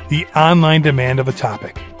identify the online demand of a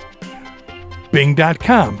topic.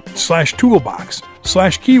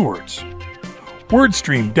 Bing.com/toolbox/keywords.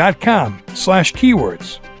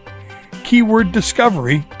 Wordstream.com/keywords.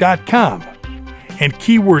 KeywordDiscovery.com. And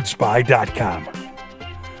KeywordSpy.com.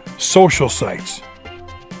 Social sites.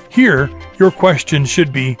 Here, your question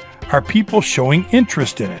should be, are people showing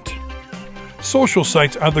interest in it? Social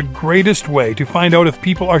sites are the greatest way to find out if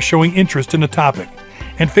people are showing interest in a topic,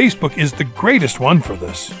 and Facebook is the greatest one for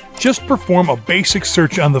this. Just perform a basic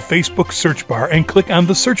search on the Facebook search bar and click on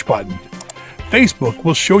the search button. Facebook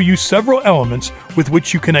will show you several elements with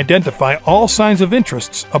which you can identify all signs of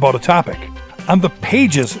interests about a topic. On the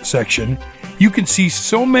Pages section, you can see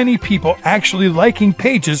so many people actually liking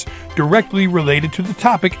pages directly related to the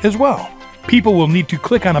topic as well. People will need to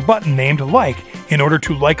click on a button named Like in order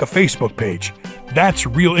to like a Facebook page. That's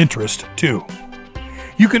real interest too.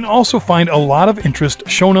 You can also find a lot of interest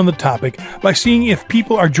shown on the topic by seeing if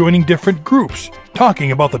people are joining different groups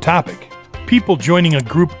talking about the topic. People joining a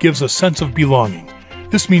group gives a sense of belonging.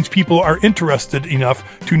 This means people are interested enough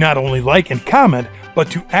to not only like and comment,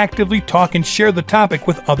 but to actively talk and share the topic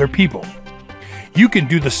with other people. You can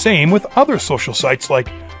do the same with other social sites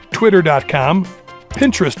like Twitter.com,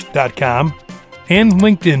 Pinterest.com, and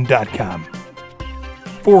LinkedIn.com.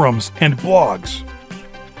 Forums and blogs.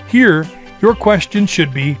 Here, your question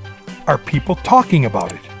should be, are people talking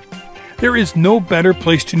about it? There is no better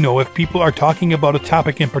place to know if people are talking about a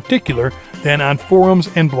topic in particular than on forums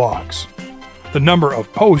and blogs. The number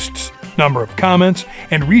of posts, number of comments,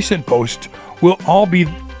 and recent posts will all be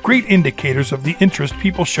great indicators of the interest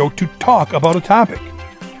people show to talk about a topic.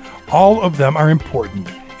 All of them are important,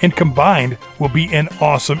 and combined will be an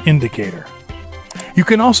awesome indicator. You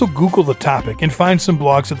can also Google the topic and find some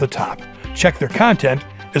blogs at the top. Check their content,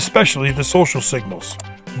 especially the social signals.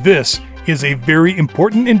 This is a very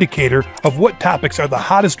important indicator of what topics are the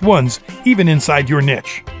hottest ones, even inside your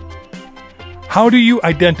niche. How do you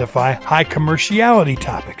identify high commerciality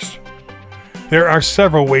topics? There are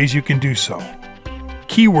several ways you can do so.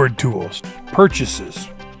 Keyword tools, purchases.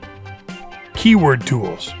 Keyword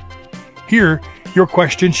tools. Here, your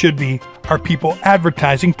question should be, are people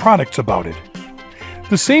advertising products about it?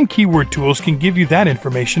 The same keyword tools can give you that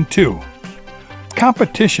information too.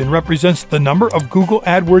 Competition represents the number of Google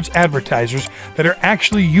AdWords advertisers that are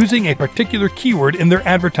actually using a particular keyword in their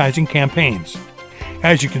advertising campaigns.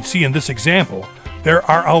 As you can see in this example, there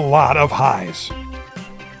are a lot of highs.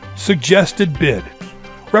 Suggested bid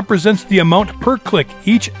represents the amount per click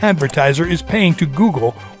each advertiser is paying to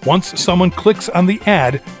Google once someone clicks on the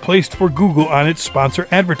ad placed for Google on its sponsor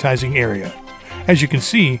advertising area. As you can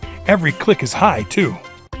see, every click is high too.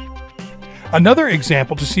 Another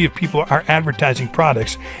example to see if people are advertising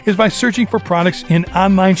products is by searching for products in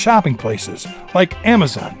online shopping places like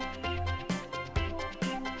Amazon,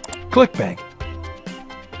 ClickBank,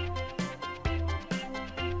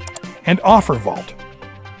 and OfferVault.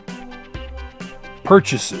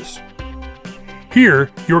 Purchases.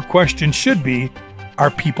 Here, your question should be,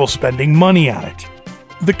 are people spending money on it?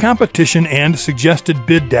 The competition and suggested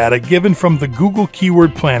bid data given from the Google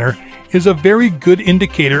Keyword Planner is a very good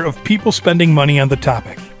indicator of people spending money on the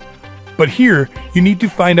topic. But here, you need to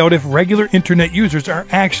find out if regular internet users are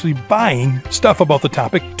actually buying stuff about the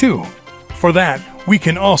topic too. For that, we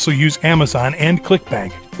can also use Amazon and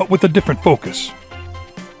ClickBank, but with a different focus.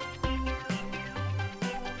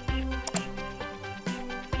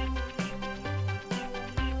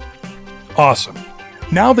 Awesome.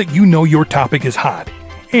 Now that you know your topic is hot,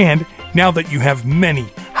 and now that you have many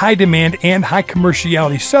high demand and high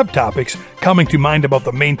commerciality subtopics coming to mind about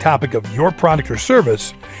the main topic of your product or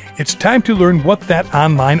service, it's time to learn what that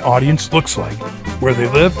online audience looks like, where they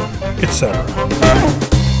live, etc.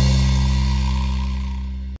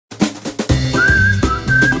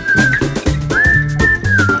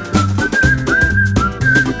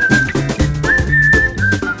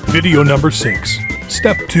 Video number 6.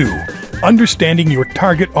 Step 2. Understanding your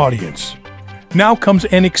target audience. Now comes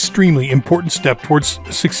an extremely important step towards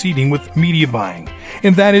succeeding with media buying,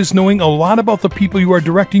 and that is knowing a lot about the people you are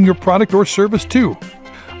directing your product or service to.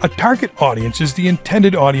 A target audience is the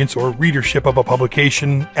intended audience or readership of a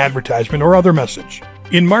publication, advertisement, or other message.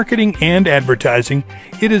 In marketing and advertising,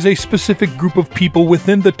 it is a specific group of people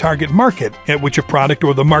within the target market at which a product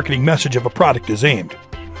or the marketing message of a product is aimed.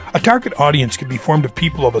 A target audience can be formed of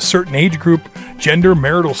people of a certain age group, gender,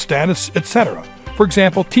 marital status, etc. For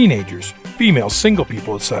example, teenagers, females, single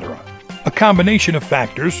people, etc. A combination of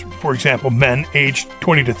factors, for example, men aged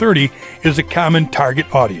 20 to 30, is a common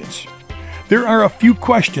target audience. There are a few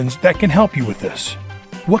questions that can help you with this.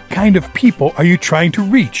 What kind of people are you trying to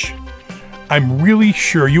reach? I'm really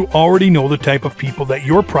sure you already know the type of people that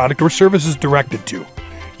your product or service is directed to.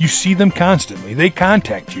 You see them constantly, they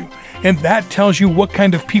contact you, and that tells you what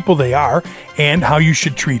kind of people they are and how you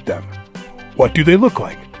should treat them. What do they look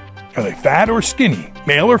like? Are they fat or skinny,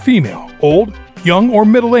 male or female, old, young or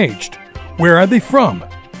middle-aged? Where are they from?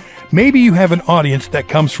 Maybe you have an audience that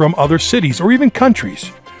comes from other cities or even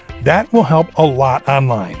countries. That will help a lot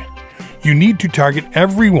online. You need to target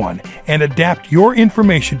everyone and adapt your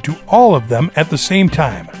information to all of them at the same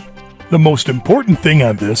time. The most important thing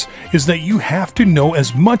on this is that you have to know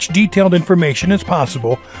as much detailed information as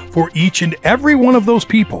possible for each and every one of those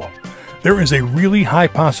people. There is a really high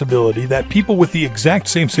possibility that people with the exact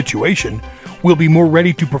same situation will be more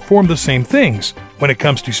ready to perform the same things when it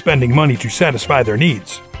comes to spending money to satisfy their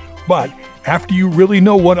needs. But after you really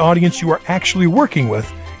know what audience you are actually working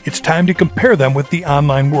with, it's time to compare them with the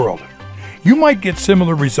online world. You might get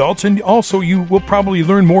similar results, and also you will probably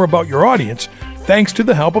learn more about your audience thanks to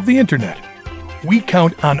the help of the internet. We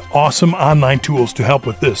count on awesome online tools to help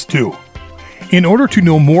with this too. In order to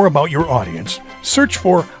know more about your audience, search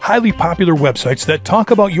for highly popular websites that talk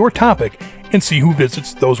about your topic and see who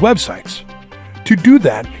visits those websites. To do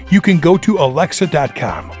that, you can go to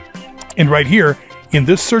Alexa.com. And right here, in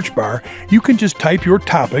this search bar, you can just type your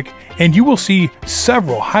topic and you will see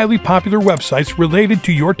several highly popular websites related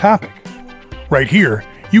to your topic. Right here,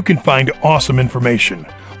 you can find awesome information,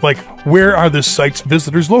 like where are this site's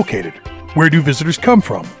visitors located? Where do visitors come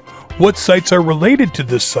from? What sites are related to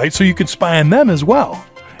this site so you can spy on them as well?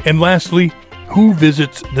 And lastly, who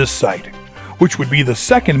visits this site, which would be the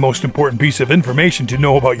second most important piece of information to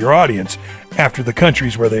know about your audience after the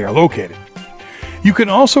countries where they are located. You can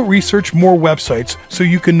also research more websites so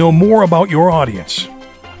you can know more about your audience.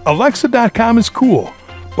 Alexa.com is cool,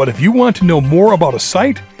 but if you want to know more about a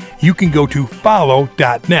site, you can go to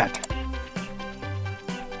Follow.net.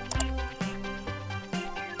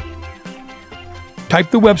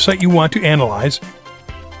 Type the website you want to analyze,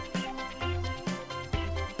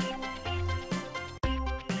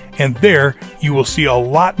 and there you will see a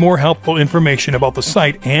lot more helpful information about the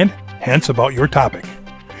site and hence about your topic.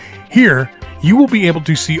 Here, you will be able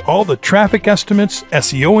to see all the traffic estimates,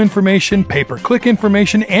 SEO information, pay-per-click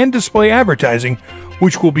information, and display advertising,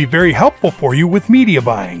 which will be very helpful for you with media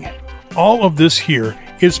buying. All of this here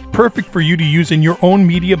is perfect for you to use in your own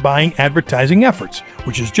media buying advertising efforts,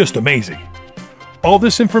 which is just amazing. All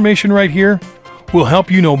this information right here will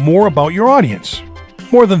help you know more about your audience.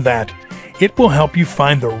 More than that, it will help you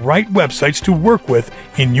find the right websites to work with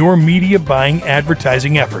in your media buying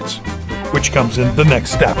advertising efforts, which comes in the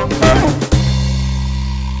next step.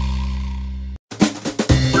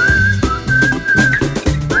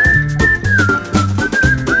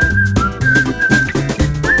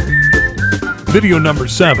 Video number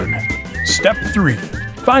 7. Step 3.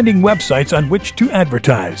 Finding websites on which to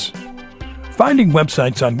advertise. Finding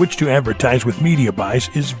websites on which to advertise with media buys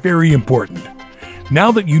is very important. Now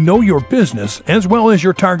that you know your business as well as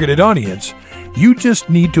your targeted audience, you just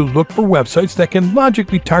need to look for websites that can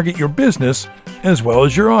logically target your business as well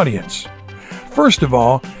as your audience. First of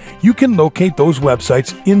all, you can locate those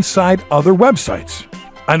websites inside other websites.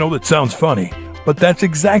 I know that sounds funny, but that's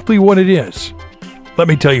exactly what it is. Let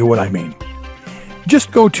me tell you what I mean.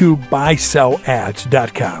 Just go to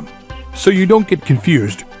buysellads.com. So you don't get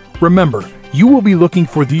confused, remember, you will be looking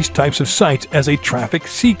for these types of sites as a traffic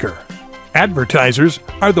seeker. Advertisers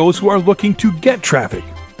are those who are looking to get traffic.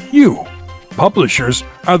 You. Publishers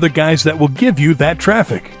are the guys that will give you that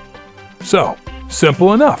traffic. So,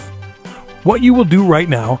 simple enough. What you will do right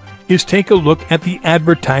now is take a look at the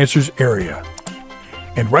advertisers area.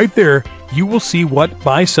 And right there, you will see what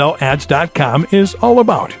buysellads.com is all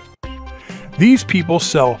about. These people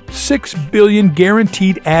sell 6 billion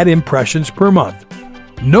guaranteed ad impressions per month.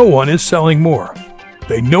 No one is selling more.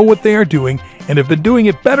 They know what they are doing and have been doing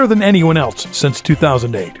it better than anyone else since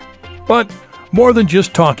 2008. But more than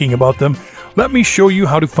just talking about them, let me show you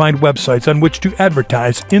how to find websites on which to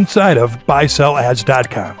advertise inside of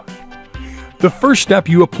buysellads.com. The first step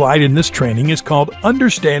you applied in this training is called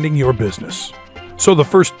understanding your business. So the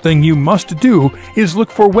first thing you must do is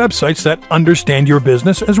look for websites that understand your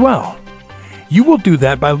business as well. You will do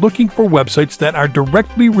that by looking for websites that are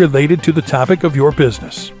directly related to the topic of your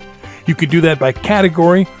business. You can do that by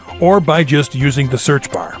category or by just using the search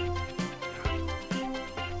bar.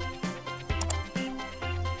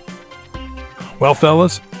 Well,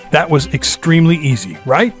 fellas, that was extremely easy,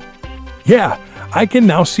 right? Yeah, I can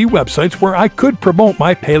now see websites where I could promote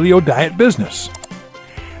my paleo diet business.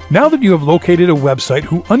 Now that you have located a website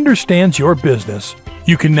who understands your business,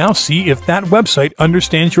 you can now see if that website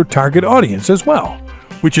understands your target audience as well,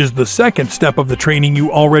 which is the second step of the training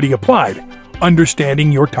you already applied,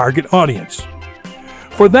 understanding your target audience.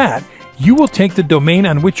 For that, you will take the domain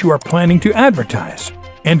on which you are planning to advertise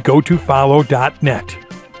and go to follow.net.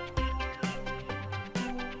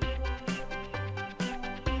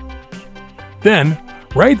 Then,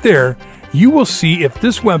 right there, you will see if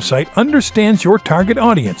this website understands your target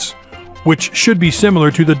audience, which should be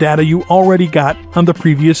similar to the data you already got on the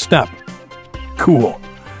previous step. Cool.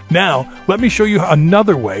 Now, let me show you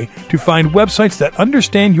another way to find websites that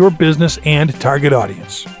understand your business and target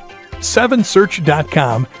audience.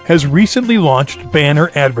 7search.com has recently launched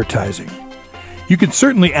banner advertising. You can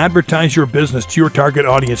certainly advertise your business to your target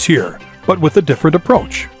audience here, but with a different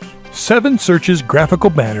approach. 7Search's graphical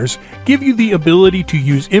banners give you the ability to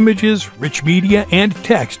use images, rich media, and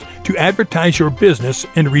text to advertise your business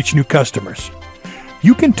and reach new customers.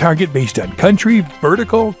 You can target based on country,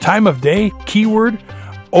 vertical, time of day, keyword,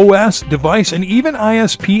 OS, device, and even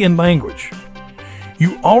ISP and language.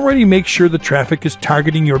 You already make sure the traffic is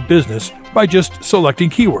targeting your business by just selecting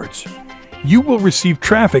keywords. You will receive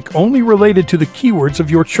traffic only related to the keywords of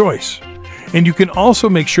your choice. And you can also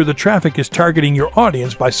make sure the traffic is targeting your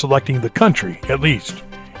audience by selecting the country, at least.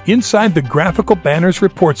 Inside the Graphical Banners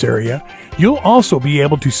Reports area, you'll also be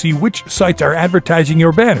able to see which sites are advertising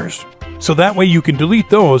your banners, so that way you can delete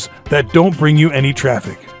those that don't bring you any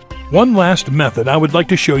traffic. One last method I would like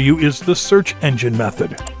to show you is the search engine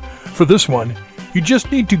method. For this one, you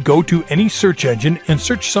just need to go to any search engine and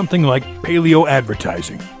search something like paleo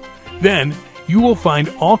advertising. Then, you will find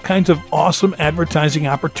all kinds of awesome advertising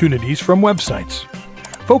opportunities from websites.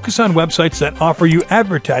 Focus on websites that offer you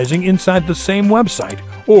advertising inside the same website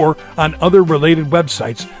or on other related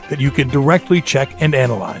websites that you can directly check and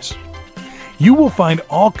analyze. You will find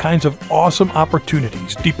all kinds of awesome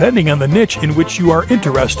opportunities depending on the niche in which you are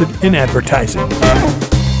interested in advertising.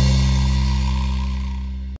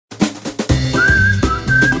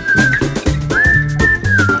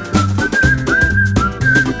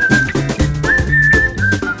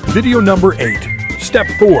 Video number 8. Step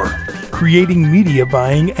 4. Creating media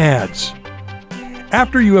buying ads.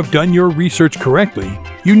 After you have done your research correctly,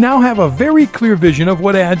 you now have a very clear vision of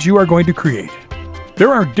what ads you are going to create.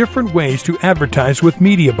 There are different ways to advertise with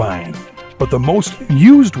media buying, but the most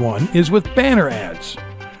used one is with banner ads.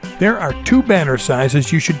 There are 2 banner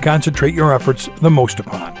sizes you should concentrate your efforts the most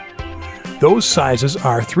upon. Those sizes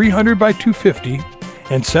are 300 by 250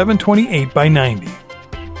 and 728 by 90.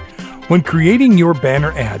 When creating your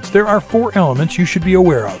banner ads, there are 4 elements you should be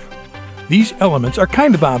aware of. These elements are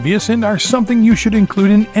kind of obvious and are something you should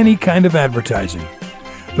include in any kind of advertising.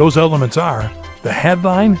 Those elements are the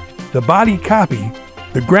headline, the body copy,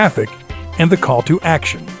 the graphic, and the call to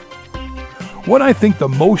action. What I think the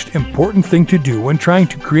most important thing to do when trying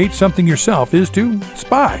to create something yourself is to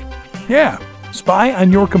spy. Yeah, spy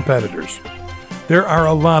on your competitors. There are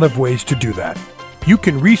a lot of ways to do that. You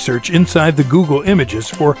can research inside the Google Images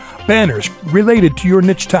for banners related to your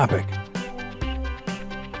niche topic.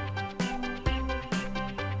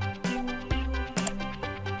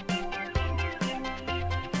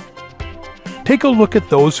 Take a look at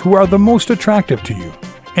those who are the most attractive to you.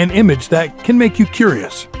 An image that can make you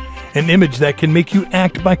curious. An image that can make you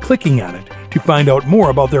act by clicking on it to find out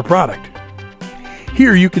more about their product.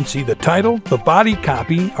 Here you can see the title, the body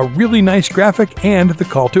copy, a really nice graphic, and the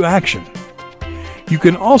call to action. You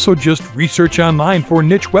can also just research online for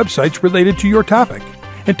niche websites related to your topic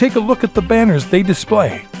and take a look at the banners they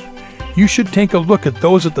display. You should take a look at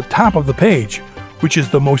those at the top of the page, which is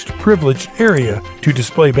the most privileged area to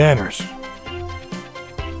display banners.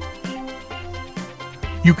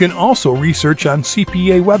 You can also research on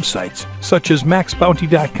CPA websites such as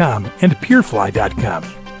maxbounty.com and peerfly.com.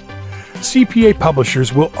 CPA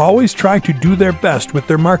publishers will always try to do their best with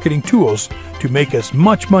their marketing tools to make as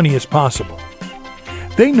much money as possible.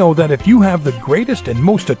 They know that if you have the greatest and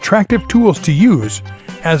most attractive tools to use,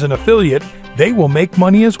 as an affiliate, they will make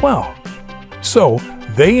money as well. So,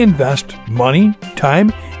 they invest money,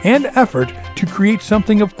 time, and effort to create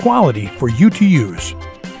something of quality for you to use.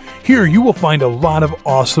 Here you will find a lot of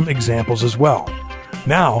awesome examples as well.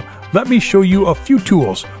 Now, let me show you a few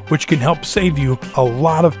tools which can help save you a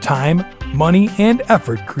lot of time, money, and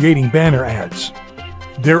effort creating banner ads.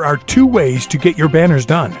 There are 2 ways to get your banners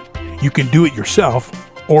done. You can do it yourself,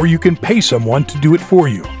 or you can pay someone to do it for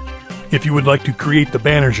you. If you would like to create the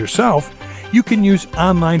banners yourself, you can use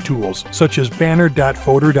online tools such as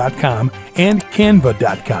banner.fotor.com and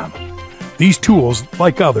canva.com. These tools,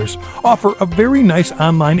 like others, offer a very nice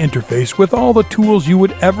online interface with all the tools you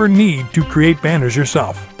would ever need to create banners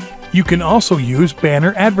yourself. You can also use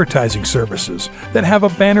banner advertising services that have a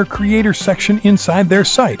banner creator section inside their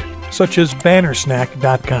site, such as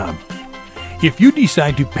bannersnack.com. If you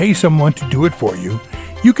decide to pay someone to do it for you,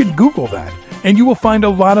 you can Google that, and you will find a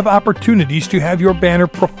lot of opportunities to have your banner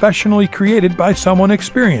professionally created by someone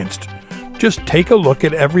experienced. Just take a look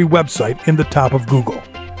at every website in the top of Google.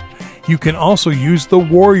 You can also use the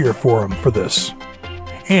Warrior Forum for this.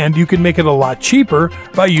 And you can make it a lot cheaper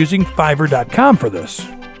by using Fiverr.com for this.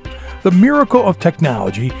 The miracle of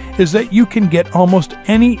technology is that you can get almost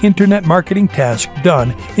any internet marketing task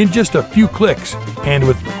done in just a few clicks and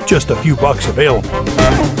with just a few bucks available.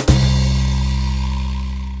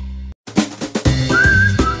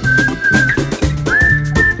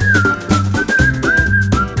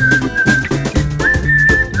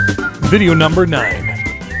 Video number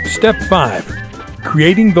 9. Step 5.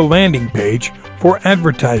 Creating the landing page for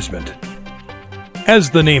advertisement. As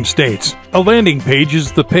the name states, a landing page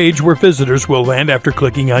is the page where visitors will land after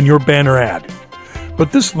clicking on your banner ad.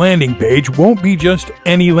 But this landing page won't be just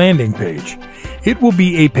any landing page. It will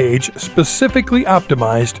be a page specifically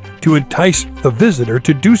optimized to entice the visitor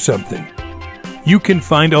to do something. You can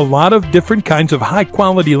find a lot of different kinds of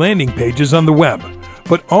high-quality landing pages on the web,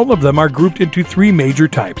 but all of them are grouped into 3 major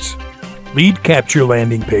types: lead capture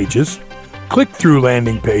landing pages, click-through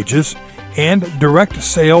landing pages, and direct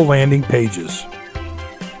sale landing pages.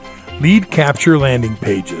 Lead capture landing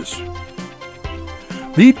pages.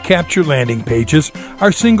 Lead capture landing pages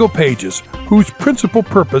are single pages whose principal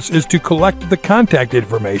purpose is to collect the contact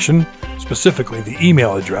information, specifically the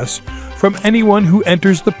email address, from anyone who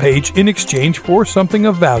enters the page in exchange for something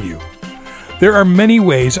of value. There are many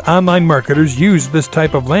ways online marketers use this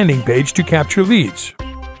type of landing page to capture leads: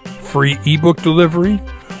 free ebook delivery,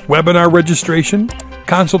 webinar registration,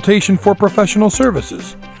 consultation for professional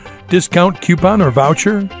services, discount coupon or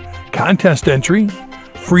voucher, contest entry,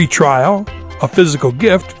 free trial, a physical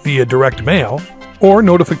gift via direct mail, or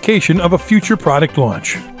notification of a future product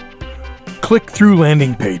launch. Click-through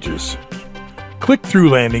landing pages. Click-through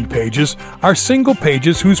landing pages are single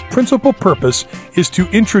pages whose principal purpose is to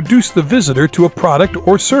introduce the visitor to a product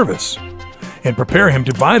or service and prepare him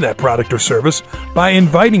to buy that product or service by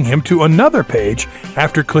inviting him to another page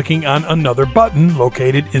after clicking on another button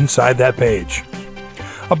located inside that page.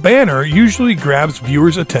 A banner usually grabs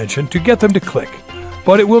viewers' attention to get them to click,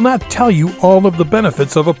 but it will not tell you all of the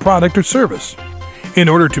benefits of a product or service. In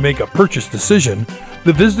order to make a purchase decision,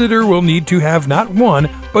 the visitor will need to have not one,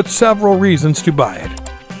 but several reasons to buy it.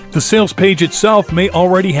 The sales page itself may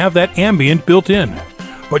already have that ambient built in,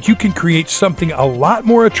 but you can create something a lot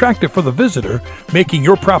more attractive for the visitor, making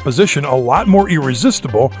your proposition a lot more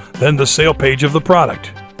irresistible than the sale page of the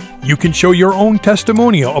product. You can show your own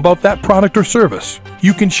testimonial about that product or service.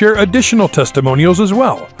 You can share additional testimonials as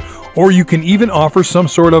well, or you can even offer some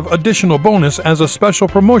sort of additional bonus as a special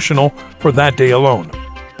promotional for that day alone.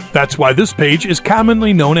 That's why this page is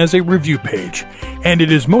commonly known as a review page, and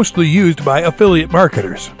it is mostly used by affiliate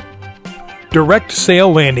marketers. Direct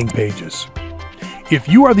sale landing pages. If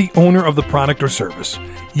you are the owner of the product or service,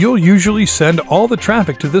 you'll usually send all the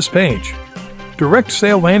traffic to this page. Direct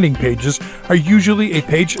sale landing pages are usually a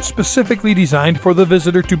page specifically designed for the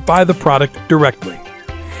visitor to buy the product directly.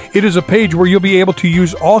 It is a page where you'll be able to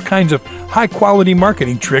use all kinds of high-quality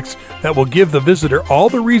marketing tricks that will give the visitor all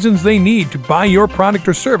the reasons they need to buy your product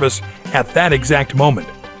or service at that exact moment.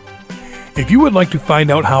 If you would like to find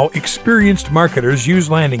out how experienced marketers use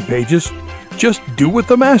landing pages, just do what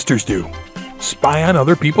the masters do. Spy on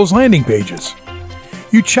other people's landing pages.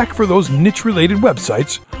 You check for those niche-related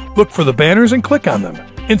websites, look for the banners and click on them,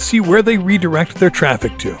 and see where they redirect their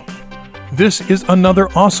traffic to. This is another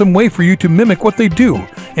awesome way for you to mimic what they do,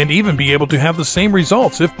 and even be able to have the same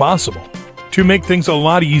results if possible. To make things a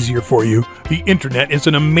lot easier for you, the internet is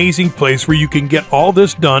an amazing place where you can get all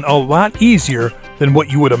this done a lot easier than what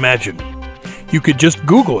you would imagine. You could just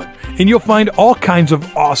Google it, and you'll find all kinds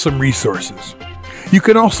of awesome resources. You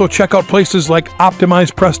can also check out places like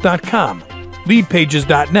OptimizePress.com,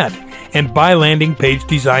 LeadPages.net, and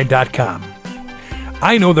BuyLandingPageDesign.com.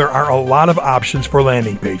 I know there are a lot of options for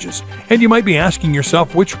landing pages, and you might be asking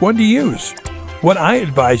yourself which one to use. What I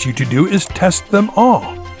advise you to do is test them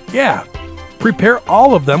all. Yeah, prepare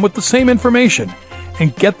all of them with the same information,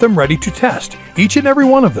 and get them ready to test, each and every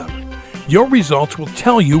one of them. Your results will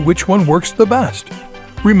tell you which one works the best.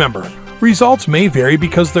 Remember, results may vary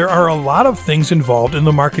because there are a lot of things involved in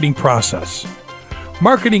the marketing process.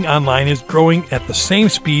 Marketing online is growing at the same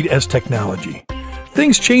speed as technology.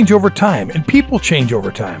 Things change over time, and people change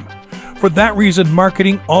over time. For that reason,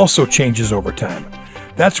 marketing also changes over time.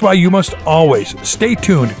 That's why you must always stay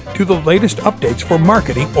tuned to the latest updates for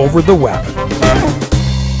marketing over the web.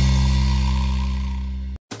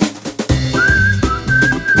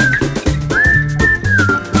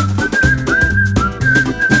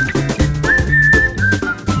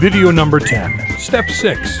 Video number 10. Step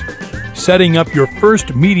 6. Setting up your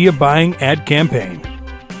first media buying ad campaign.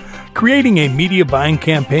 Creating a media buying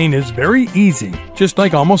campaign is very easy, just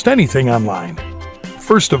like almost anything online.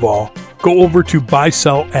 First of all, go over to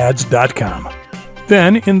BuySellAds.com.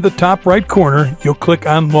 Then, in the top right corner, you'll click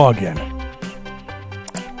on Login.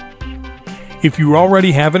 If you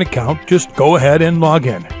already have an account, just go ahead and log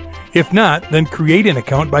in. If not, then create an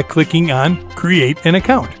account by clicking on Create an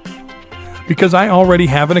Account. Because I already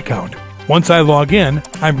have an account, once I log in,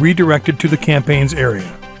 I'm redirected to the campaigns area.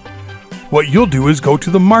 What you'll do is go to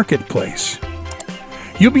the Marketplace.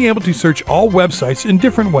 You'll be able to search all websites in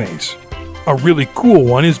different ways. A really cool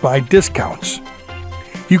one is by discounts.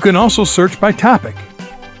 You can also search by topic.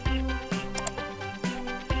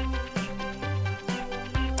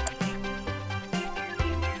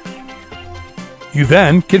 You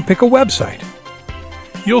then can pick a website.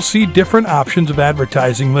 You'll see different options of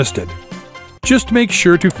advertising listed. Just make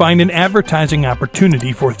sure to find an advertising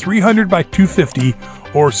opportunity for 300 by 250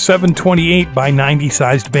 or 728 by 90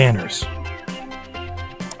 sized banners.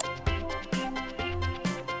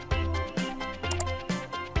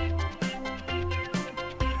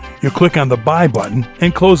 You'll click on the Buy button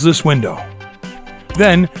and close this window.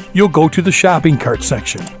 Then you'll go to the shopping cart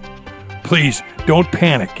section. Please don't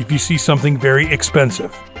panic if you see something very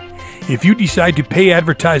expensive. If you decide to pay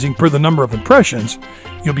advertising per the number of impressions,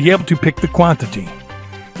 you'll be able to pick the quantity.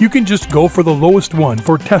 You can just go for the lowest one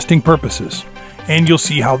for testing purposes, and you'll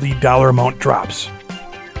see how the dollar amount drops.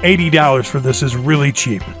 $80 for this is really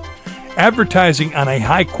cheap. Advertising on a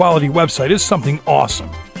high-quality website is something awesome.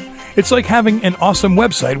 It's like having an awesome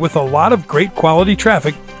website with a lot of great quality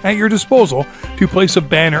traffic at your disposal to place a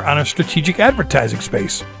banner on a strategic advertising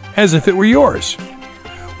space, as if it were yours.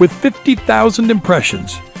 With 50,000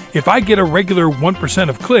 impressions, if I get a regular 1%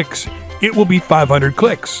 of clicks, it will be 500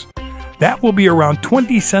 clicks. That will be around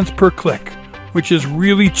 20 cents per click, which is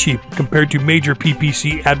really cheap compared to major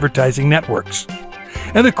PPC advertising networks.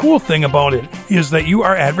 And the cool thing about it is that you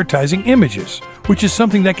are advertising images, which is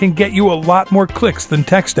something that can get you a lot more clicks than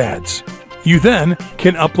text ads. You then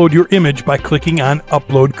can upload your image by clicking on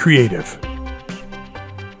Upload Creative.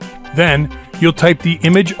 Then you'll type the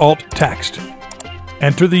image alt text.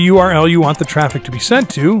 Enter the URL you want the traffic to be sent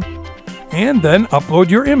to, and then upload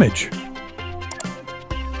your image.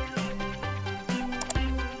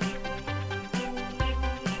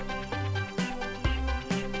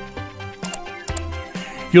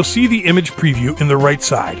 You'll see the image preview in the right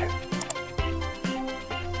side.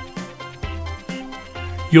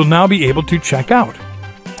 You'll now be able to check out.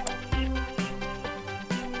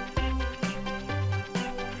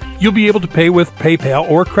 You'll be able to pay with PayPal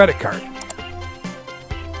or credit card.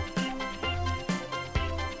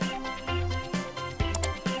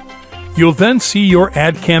 You'll then see your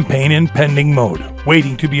ad campaign in pending mode,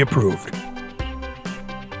 waiting to be approved.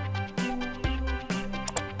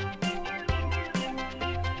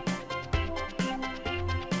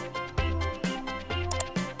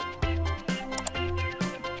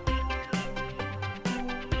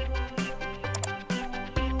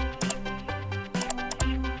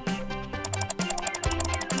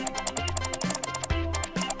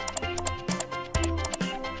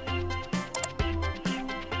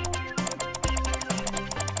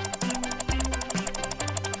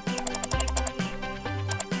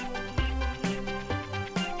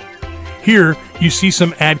 Here, you see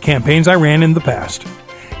some ad campaigns I ran in the past.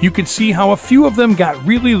 You can see how a few of them got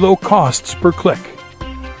really low costs per click.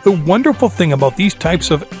 The wonderful thing about these types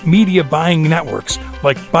of media buying networks,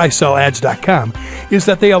 like BuySellAds.com, is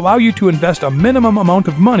that they allow you to invest a minimum amount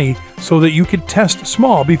of money so that you can test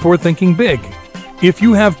small before thinking big. If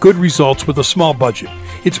you have good results with a small budget,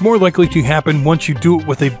 it's more likely to happen once you do it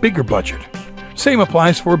with a bigger budget. Same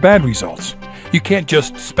applies for bad results. You can't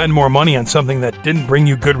just spend more money on something that didn't bring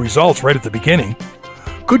you good results right at the beginning.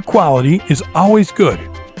 Good quality is always good.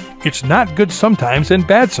 It's not good sometimes and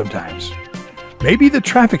bad sometimes. Maybe the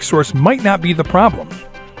traffic source might not be the problem.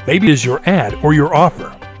 Maybe it is your ad or your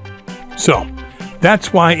offer. So,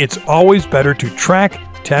 that's why it's always better to track,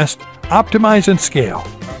 test, optimize, and scale,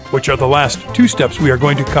 which are the last two steps we are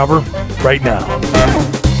going to cover right now.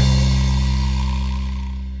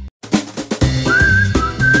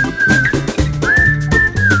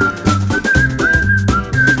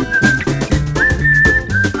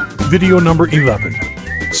 Video number 11.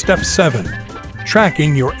 Step 7.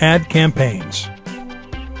 Tracking your ad campaigns.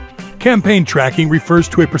 Campaign tracking refers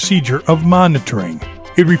to a procedure of monitoring.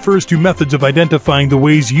 It refers to methods of identifying the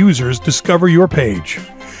ways users discover your page.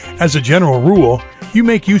 As a general rule, you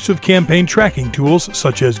make use of campaign tracking tools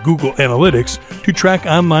such as Google Analytics to track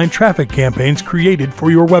online traffic campaigns created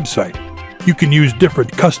for your website. You can use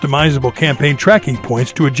different customizable campaign tracking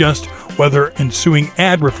points to adjust whether ensuing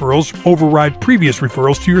ad referrals override previous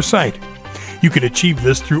referrals to your site. You can achieve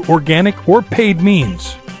this through organic or paid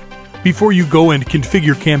means. Before you go and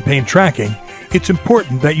configure campaign tracking, it's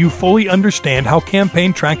important that you fully understand how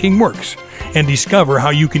campaign tracking works and discover how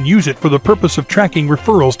you can use it for the purpose of tracking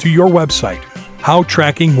referrals to your website. How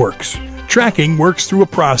tracking works. Tracking works through a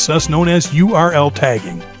process known as URL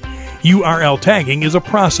tagging. URL tagging is a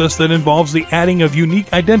process that involves the adding of unique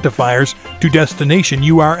identifiers to destination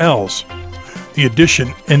URLs. The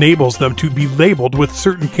addition enables them to be labeled with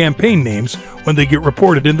certain campaign names when they get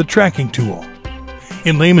reported in the tracking tool.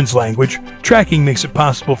 In layman's language, tracking makes it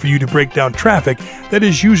possible for you to break down traffic that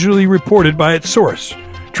is usually reported by its source,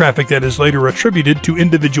 traffic that is later attributed to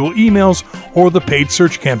individual emails or the paid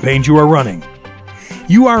search campaigns you are running.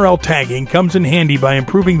 URL tagging comes in handy by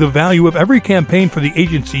improving the value of every campaign for the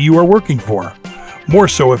agency you are working for, more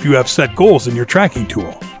so if you have set goals in your tracking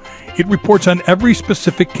tool. It reports on every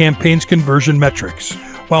specific campaign's conversion metrics.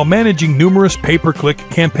 While managing numerous pay-per-click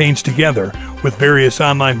campaigns together with various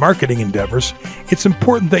online marketing endeavors, it's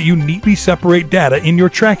important that you neatly separate data in your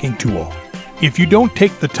tracking tool. If you don't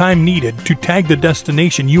take the time needed to tag the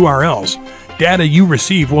destination URLs, data you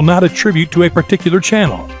receive will not attribute to a particular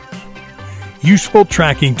channel. Useful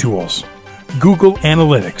tracking tools. Google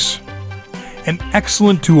Analytics. An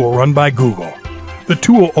excellent tool run by Google. The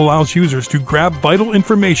tool allows users to grab vital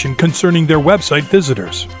information concerning their website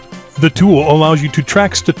visitors. The tool allows you to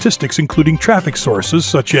track statistics including traffic sources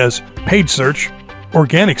such as paid search,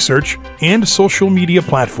 organic search, and social media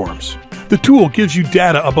platforms. The tool gives you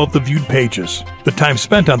data about the viewed pages, the time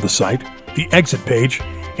spent on the site, the exit page,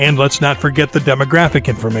 and let's not forget the demographic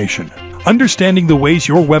information. Understanding the ways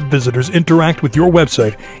your web visitors interact with your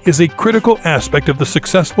website is a critical aspect of the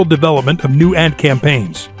successful development of new ad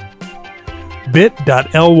campaigns.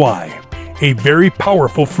 Bit.ly, a very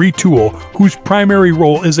powerful free tool whose primary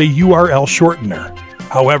role is a URL shortener.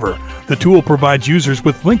 However, the tool provides users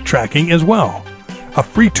with link tracking as well. A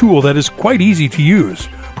free tool that is quite easy to use,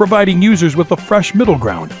 providing users with a fresh middle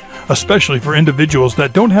ground, especially for individuals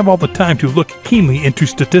that don't have all the time to look keenly into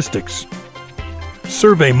statistics.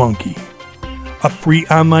 SurveyMonkey, a free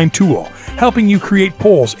online tool helping you create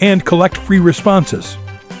polls and collect free responses.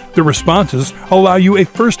 The responses allow you a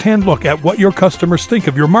first-hand look at what your customers think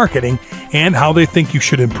of your marketing and how they think you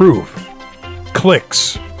should improve.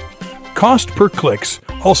 Clicks. Cost per clicks,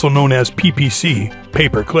 also known as PPC,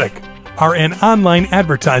 pay-per-click, are an online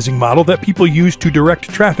advertising model that people use to direct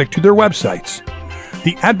traffic to their websites.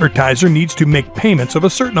 The advertiser needs to make payments of a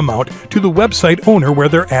certain amount to the website owner where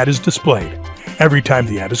their ad is displayed, every time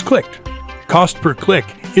the ad is clicked. Cost per click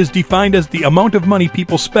is defined as the amount of money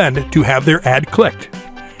people spend to have their ad clicked.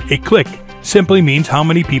 A click simply means how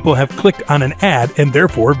many people have clicked on an ad and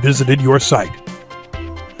therefore visited your site.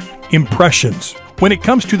 Impressions. When it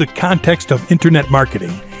comes to the context of internet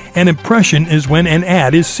marketing, an impression is when an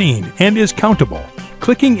ad is seen and is countable.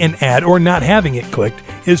 Clicking an ad or not having it clicked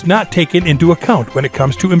is not taken into account when it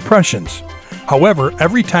comes to impressions. However,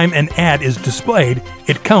 every time an ad is displayed,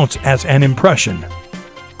 it counts as an impression.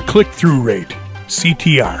 Click-through rate,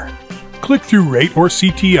 CTR. Click-through rate, or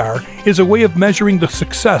CTR, is a way of measuring the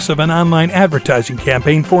success of an online advertising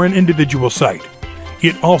campaign for an individual site.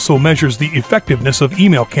 It also measures the effectiveness of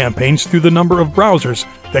email campaigns through the number of browsers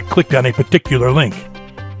that clicked on a particular link.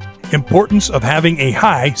 Importance of having a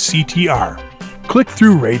high CTR.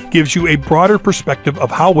 Click-through rate gives you a broader perspective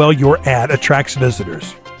of how well your ad attracts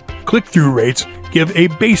visitors. Click-through rates give a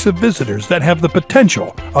base of visitors that have the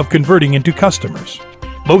potential of converting into customers.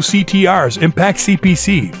 Low CTRs impact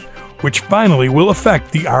CPC, which finally will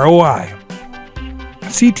affect the ROI.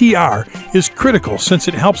 CTR is critical since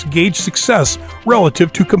it helps gauge success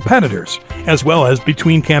relative to competitors, as well as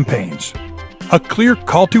between campaigns. A clear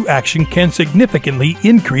call to action can significantly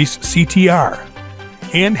increase CTR,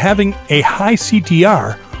 and having a high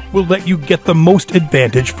CTR will let you get the most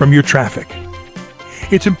advantage from your traffic.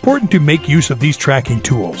 It's important to make use of these tracking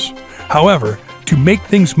tools. However, to make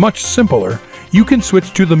things much simpler, you can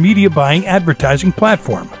switch to the media buying advertising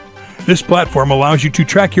platform. This platform allows you to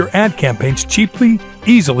track your ad campaigns cheaply,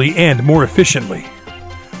 easily, and more efficiently.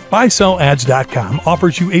 BuySellAds.com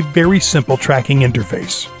offers you a very simple tracking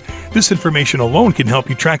interface. This information alone can help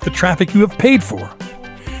you track the traffic you have paid for.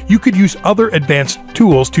 You could use other advanced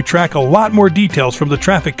tools to track a lot more details from the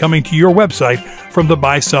traffic coming to your website from the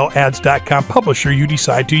BuySellAds.com publisher you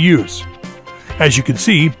decide to use. As you can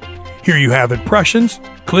see, here you have impressions,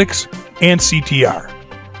 clicks, and CTR.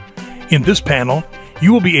 In this panel,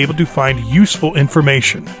 you will be able to find useful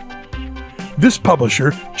information. This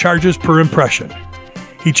publisher charges per impression.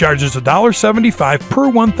 He charges $1.75 per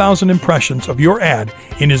 1,000 impressions of your ad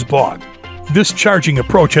in his blog. This charging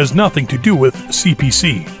approach has nothing to do with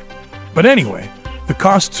CPC. But anyway, the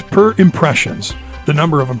costs per impressions, the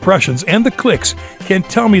number of impressions, and the clicks can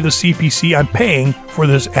tell me the CPC I'm paying for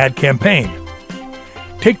this ad campaign.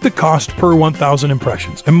 Take the cost per 1,000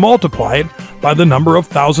 impressions and multiply it by the number of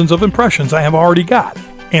thousands of impressions I have already got.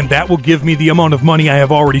 and that will give me the amount of money I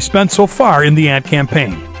have already spent so far in the ad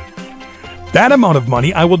campaign. That amount of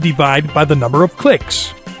money I will divide by the number of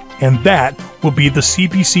clicks, and that will be the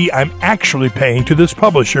CPC I'm actually paying to this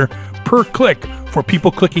publisher per click for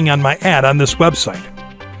people clicking on my ad on this website.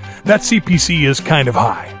 That CPC is kind of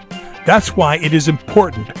high. That's why it is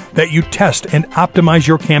important that you test and optimize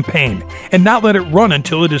your campaign and not let it run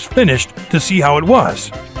until it is finished to see how it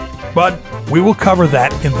was. But we will cover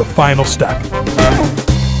that in the final step.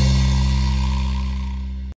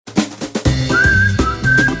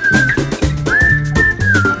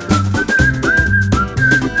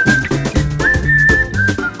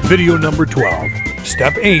 Video number 12.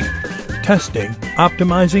 Step 8. Testing,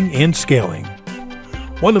 optimizing, and scaling.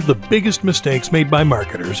 One of the biggest mistakes made by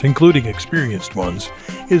marketers, including experienced ones,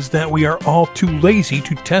 is that we are all too lazy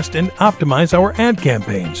to test and optimize our ad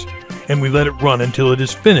campaigns, and we let it run until it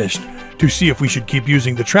is finished to see if we should keep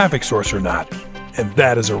using the traffic source or not, and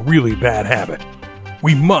that is a really bad habit.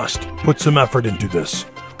 We must put some effort into this.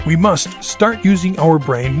 We must start using our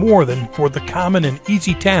brain more than for the common and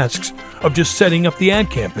easy tasks of just setting up the ad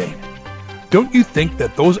campaign. Don't you think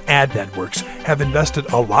that those ad networks have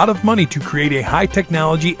invested a lot of money to create a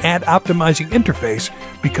high-technology ad optimizing interface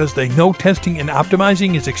because they know testing and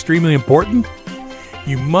optimizing is extremely important?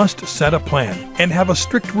 You must set a plan and have a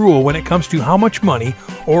strict rule when it comes to how much money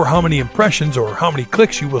or how many impressions or how many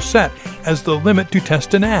clicks you will set as the limit to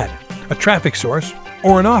test an ad, a traffic source,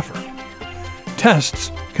 or an offer.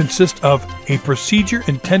 Tests consist of a procedure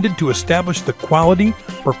intended to establish the quality,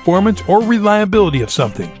 performance, or reliability of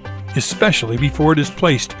something, especially before it is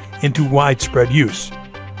placed into widespread use.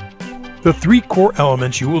 The three core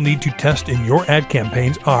elements you will need to test in your ad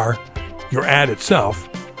campaigns are your ad itself,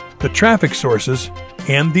 the traffic sources,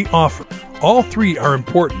 and the offer. All three are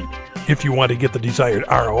important if you want to get the desired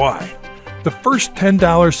ROI. The first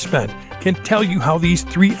 $10 spent can tell you how these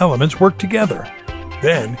three elements work together.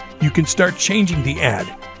 Then you can start changing the ad,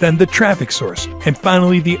 then the traffic source, and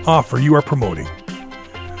finally the offer you are promoting.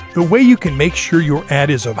 The way you can make sure your ad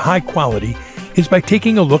is of high quality is by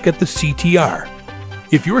taking a look at the CTR.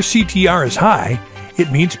 If your CTR is high,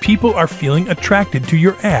 it means people are feeling attracted to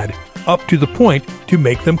your ad up to the point to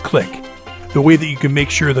make them click. The way that you can make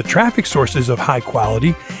sure the traffic source is of high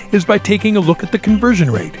quality is by taking a look at the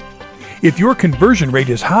conversion rate. If your conversion rate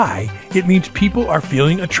is high, it means people are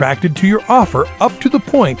feeling attracted to your offer up to the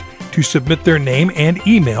point to submit their name and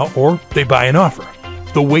email or they buy an offer.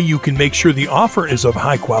 The way you can make sure the offer is of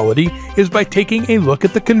high quality is by taking a look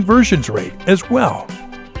at the conversions rate as well.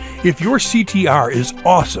 If your CTR is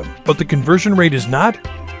awesome, but the conversion rate is not,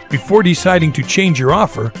 before deciding to change your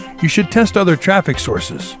offer, you should test other traffic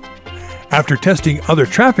sources. After testing other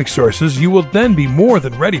traffic sources, you will then be more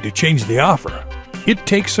than ready to change the offer. It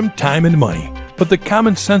takes some time and money, but the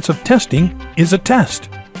common sense of testing is a test.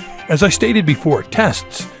 As I stated before,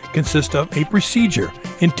 tests consist of a procedure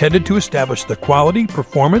intended to establish the quality,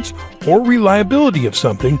 performance, or reliability of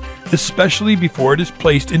something, especially before it is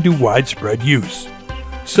placed into widespread use.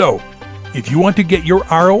 So, if you want to get your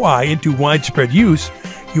ROI into widespread use,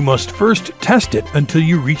 you must first test it until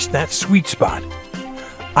you reach that sweet spot.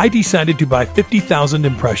 I decided to buy 50,000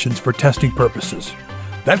 impressions for testing purposes.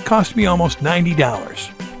 That cost me almost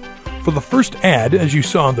 $90. For the first ad, as you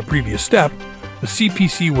saw in the previous step, the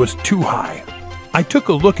CPC was too high. I took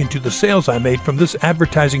a look into the sales I made from this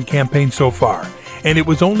advertising campaign so far, and it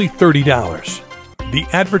was only $30. The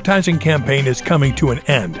advertising campaign is coming to an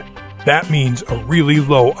end. That means a really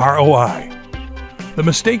low ROI. The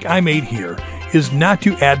mistake I made here is not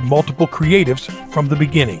to add multiple creatives from the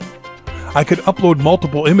beginning. I could upload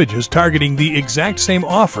multiple images targeting the exact same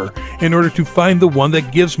offer in order to find the one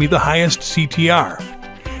that gives me the highest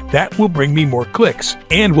CTR. That will bring me more clicks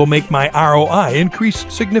and will make my ROI increase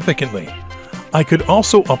significantly. I could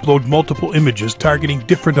also upload multiple images targeting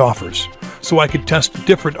different offers, so I could test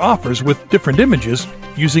different offers with different images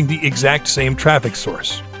using the exact same traffic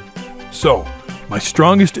source. So, my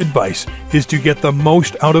strongest advice is to get the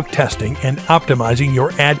most out of testing and optimizing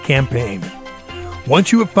your ad campaign.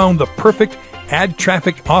 Once you have found the perfect ad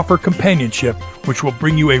traffic offer companionship, which will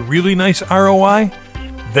bring you a really nice ROI,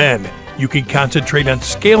 then you can concentrate on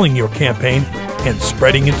scaling your campaign and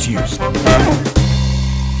spreading its use.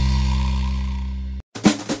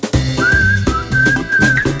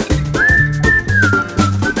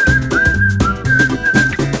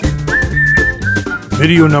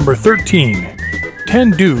 Video number 13.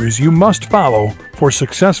 10 do's you must follow for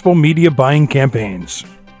successful media buying campaigns.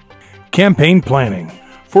 Campaign planning.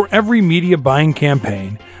 For every media buying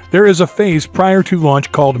campaign, there is a phase prior to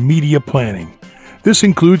launch called media planning. This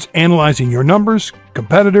includes analyzing your numbers,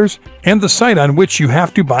 competitors, and the site on which you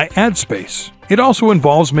have to buy ad space. It also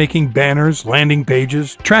involves making banners, landing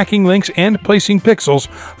pages, tracking links, and placing pixels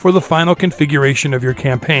for the final configuration of your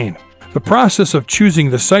campaign. The process of choosing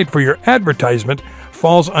the site for your advertisement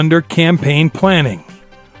falls under campaign planning.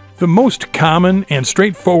 The most common and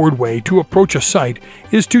straightforward way to approach a site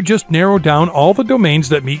is to just narrow down all the domains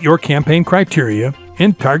that meet your campaign criteria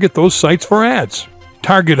and target those sites for ads.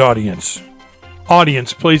 Target audience.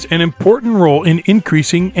 Audience plays an important role in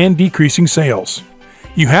increasing and decreasing sales.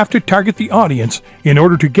 You have to target the audience in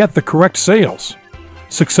order to get the correct sales.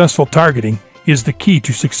 Successful targeting is the key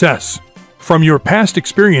to success. From your past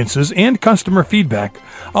experiences and customer feedback,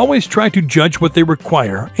 always try to judge what they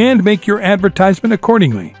require and make your advertisement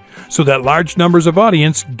accordingly, so that large numbers of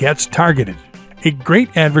audience gets targeted. A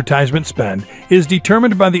great advertisement spend is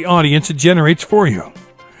determined by the audience it generates for you.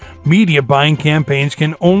 Media buying campaigns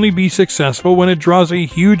can only be successful when it draws a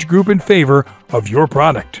huge group in favor of your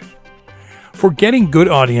product. For getting good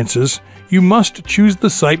audiences, you must choose the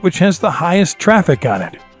site which has the highest traffic on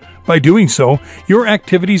it. By doing so, your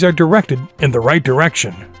activities are directed in the right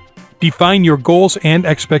direction. Define your goals and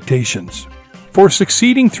expectations. For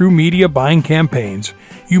succeeding through media buying campaigns,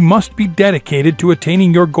 you must be dedicated to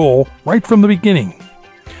attaining your goal right from the beginning.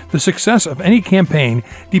 The success of any campaign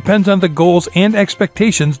depends on the goals and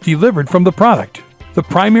expectations delivered from the product. The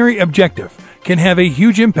primary objective can have a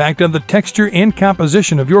huge impact on the texture and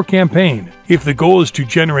composition of your campaign. If the goal is to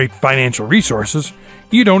generate financial resources,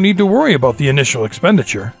 you don't need to worry about the initial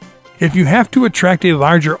expenditure. If you have to attract a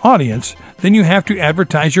larger audience, then you have to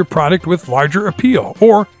advertise your product with larger appeal,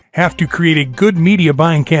 or have to create a good media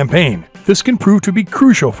buying campaign. This can prove to be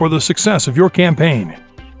crucial for the success of your campaign.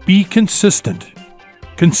 Be consistent.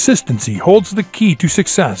 Consistency holds the key to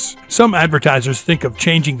success. Some advertisers think of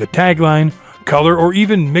changing the tagline, color, or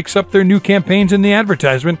even mix up their new campaigns in the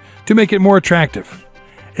advertisement to make it more attractive.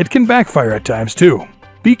 It can backfire at times too.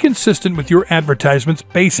 Be consistent with your advertisement's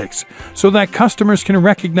basics so that customers can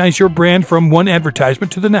recognize your brand from one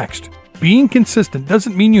advertisement to the next. Being consistent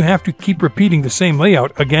doesn't mean you have to keep repeating the same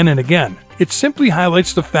layout again and again. It simply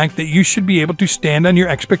highlights the fact that you should be able to stand on your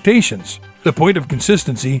expectations. The point of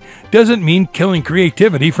consistency doesn't mean killing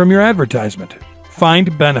creativity from your advertisement.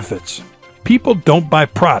 Find benefits. People don't buy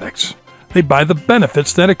products. They buy the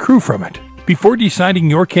benefits that accrue from it. Before deciding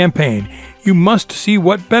your campaign, you must see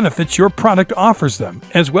what benefits your product offers them,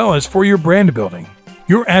 as well as for your brand building.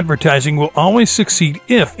 Your advertising will always succeed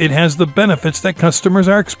if it has the benefits that customers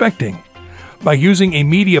are expecting. By using a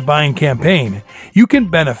media buying campaign, you can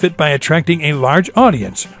benefit by attracting a large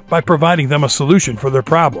audience by providing them a solution for their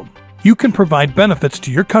problem. You can provide benefits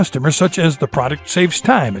to your customers such as the product saves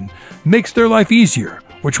time and makes their life easier,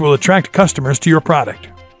 which will attract customers to your product.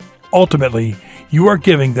 Ultimately, you are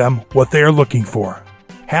giving them what they are looking for.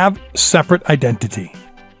 Have separate identity.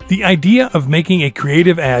 The idea of making a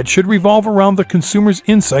creative ad should revolve around the consumer's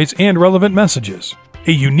insights and relevant messages.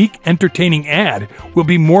 A unique, entertaining ad will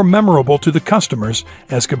be more memorable to the customers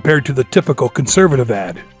as compared to the typical conservative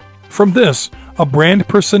ad. From this, a brand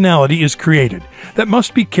personality is created that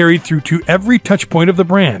must be carried through to every touchpoint of the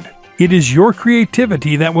brand. It is your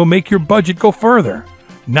creativity that will make your budget go further,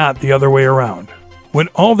 not the other way around. When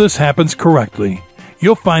all this happens correctly,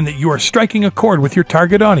 you'll find that you are striking a chord with your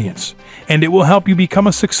target audience, and it will help you become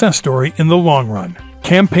a success story in the long run.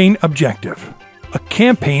 Campaign objective. A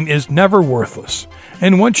campaign is never worthless,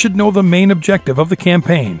 and one should know the main objective of the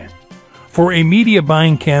campaign. For a media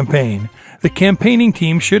buying campaign, the campaigning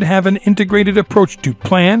team should have an integrated approach to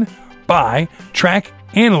plan, buy, track,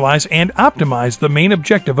 analyze, and optimize the main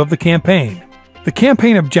objective of the campaign. The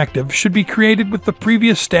campaign objective should be created with the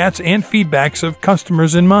previous stats and feedbacks of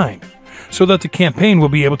customers in mind, so that the campaign will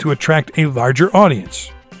be able to attract a larger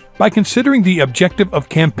audience. By considering the objective of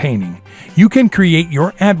campaigning, you can create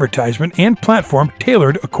your advertisement and platform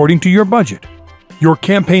tailored according to your budget. Your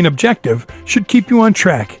campaign objective should keep you on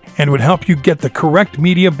track and would help you get the correct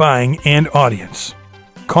media buying and audience.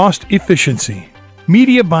 Cost efficiency.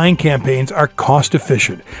 Media buying campaigns are cost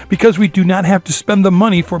efficient because we do not have to spend the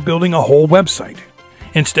money for building a whole website.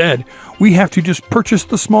 Instead, we have to just purchase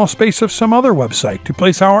the small space of some other website to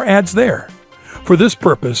place our ads there. For this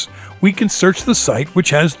purpose, we can search the site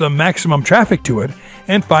which has the maximum traffic to it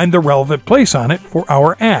and find the relevant place on it for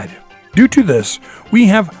our ad. Due to this, we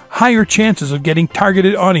have higher chances of getting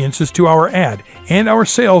targeted audiences to our ad, and our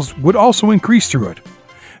sales would also increase through it.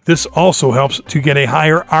 This also helps to get a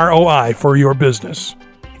higher ROI for your business.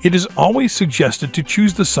 It is always suggested to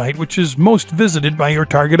choose the site which is most visited by your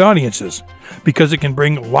target audiences, because it can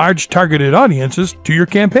bring large targeted audiences to your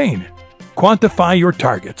campaign. Quantify your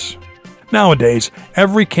targets. Nowadays,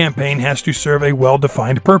 every campaign has to serve a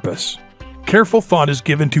well-defined purpose. Careful thought is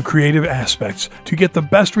given to creative aspects to get the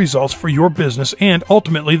best results for your business and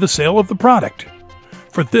ultimately the sale of the product.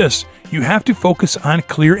 For this, you have to focus on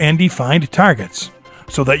clear and defined targets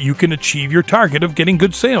so that you can achieve your target of getting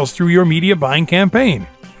good sales through your media buying campaign.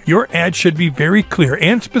 Your ad should be very clear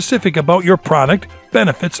and specific about your product,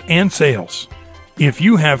 benefits, and sales. If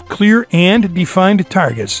you have clear and defined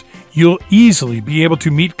targets, you'll easily be able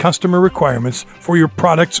to meet customer requirements for your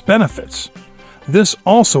product's benefits. This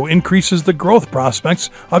also increases the growth prospects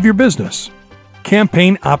of your business.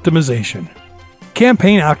 Campaign optimization.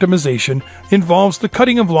 Campaign optimization involves the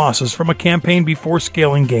cutting of losses from a campaign before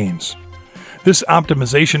scaling gains. This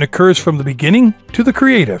optimization occurs from the beginning to the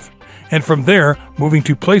creative, and from there moving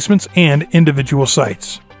to placements and individual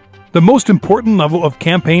sites. The most important level of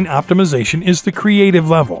campaign optimization is the creative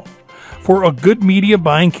level. For a good media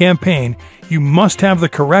buying campaign, you must have the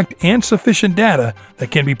correct and sufficient data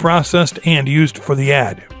that can be processed and used for the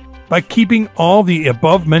ad. By keeping all the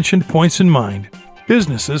above-mentioned points in mind,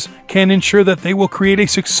 businesses can ensure that they will create a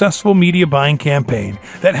successful media buying campaign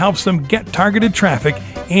that helps them get targeted traffic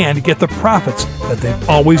and get the profits that they've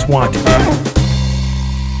always wanted.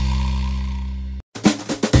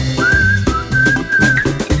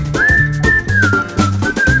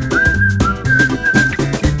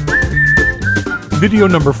 Video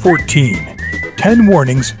number 14. 10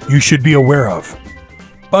 warnings you should be aware of.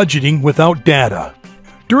 Budgeting without data.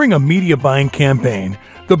 During a media buying campaign,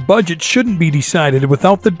 the budget shouldn't be decided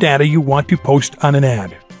without the data you want to post on an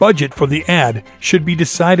ad. Budget for the ad should be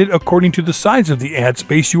decided according to the size of the ad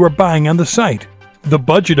space you are buying on the site. The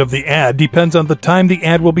budget of the ad depends on the time the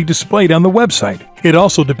ad will be displayed on the website. It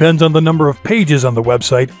also depends on the number of pages on the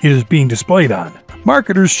website it is being displayed on.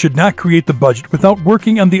 Marketers should not create the budget without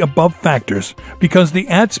working on the above factors because the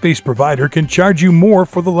ad space provider can charge you more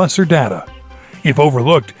for the lesser data. If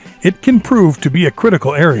overlooked, it can prove to be a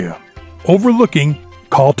critical area. Overlooking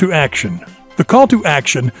call to action. The call to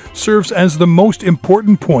action serves as the most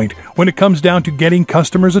important point when it comes down to getting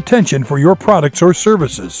customers' attention for your products or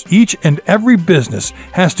services. Each and every business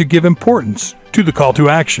has to give importance to the call to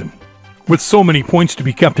action. With so many points to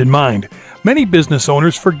be kept in mind, many business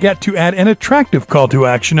owners forget to add an attractive call to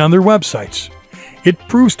action on their websites. It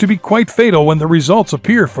proves to be quite fatal when the results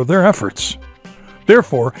appear for their efforts.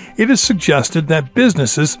 Therefore, it is suggested that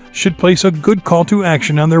businesses should place a good call to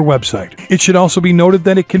action on their website. It should also be noted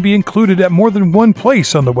that it can be included at more than one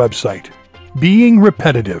place on the website. Being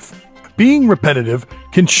repetitive. Being repetitive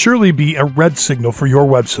can surely be a red signal for your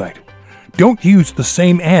website. Don't use the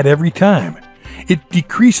same ad every time. It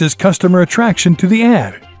decreases customer attraction to the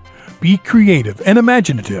ad. Be creative and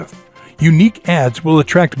imaginative. Unique ads will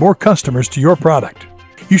attract more customers to your product.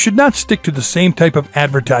 You should not stick to the same type of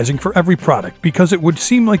advertising for every product because it would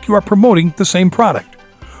seem like you are promoting the same product.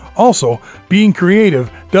 Also, being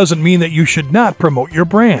creative doesn't mean that you should not promote your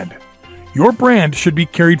brand. Your brand should be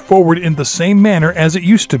carried forward in the same manner as it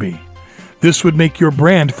used to be. This would make your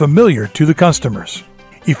brand familiar to the customers.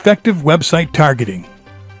 Effective website targeting.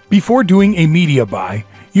 Before doing a media buy,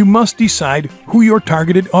 you must decide who your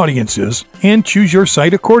targeted audience is and choose your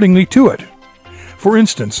site accordingly to it. For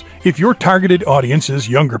instance, if your targeted audience is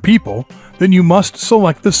younger people, then you must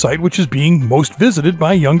select the site which is being most visited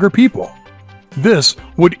by younger people. This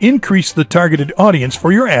would increase the targeted audience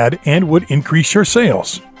for your ad and would increase your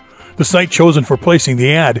sales. The site chosen for placing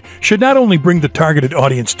the ad should not only bring the targeted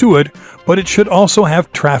audience to it, but it should also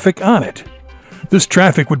have traffic on it. This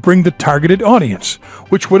traffic would bring the targeted audience,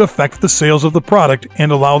 which would affect the sales of the product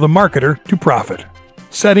and allow the marketer to profit.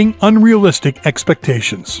 Setting unrealistic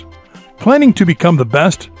expectations. Planning to become the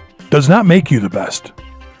best does not make you the best.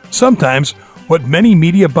 Sometimes, what many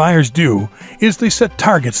media buyers do is they set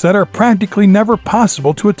targets that are practically never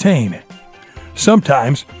possible to attain.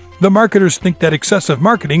 Sometimes, the marketers think that excessive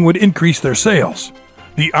marketing would increase their sales.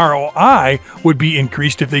 The ROI would be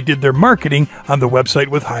increased if they did their marketing on the website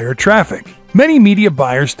with higher traffic. Many media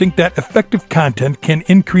buyers think that effective content can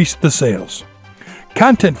increase the sales.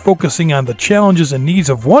 Content focusing on the challenges and needs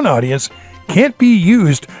of one audience can't be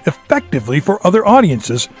used effectively for other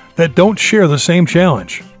audiences that don't share the same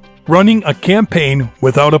challenge. Running a campaign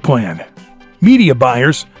without a plan. Media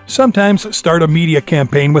buyers sometimes start a media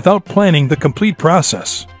campaign without planning the complete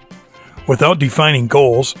process. Without defining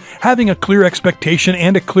goals, having a clear expectation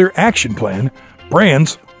and a clear action plan,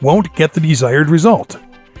 brands won't get the desired result.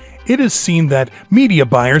 It is seen that media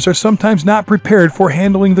buyers are sometimes not prepared for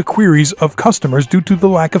handling the queries of customers due to the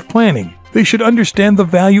lack of planning. They should understand the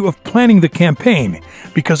value of planning the campaign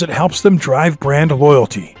because it helps them drive brand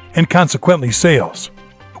loyalty and consequently sales.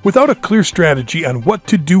 Without a clear strategy on what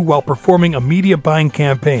to do while performing a media buying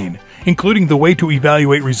campaign, including the way to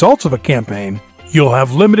evaluate results of a campaign, you'll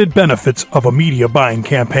have limited benefits of a media buying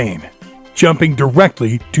campaign. Jumping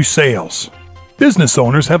directly to sales. Business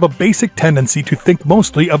owners have a basic tendency to think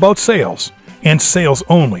mostly about sales, and sales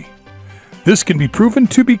only. This can be proven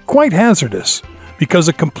to be quite hazardous, because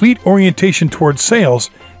a complete orientation towards sales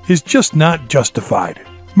is just not justified.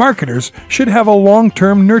 Marketers should have a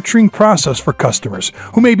long-term nurturing process for customers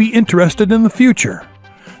who may be interested in the future.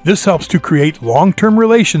 This helps to create long-term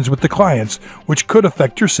relations with the clients, which could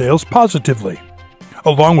affect your sales positively.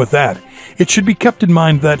 Along with that, it should be kept in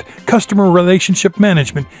mind that customer relationship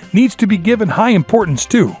management needs to be given high importance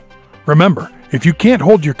too. Remember, if you can't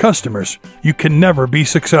hold your customers, you can never be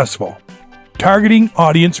successful. Targeting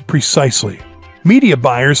audience precisely. Media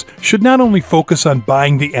buyers should not only focus on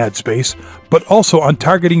buying the ad space, but also on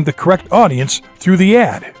targeting the correct audience through the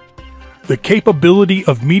ad. The capability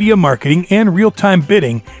of media marketing and real-time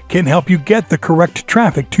bidding can help you get the correct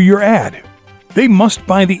traffic to your ad. They must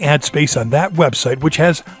buy the ad space on that website which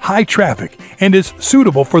has high traffic and is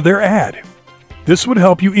suitable for their ad. This would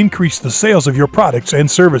help you increase the sales of your products and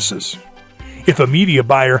services. If a media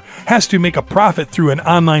buyer has to make a profit through an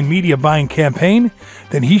online media buying campaign,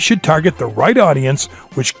 then he should target the right audience,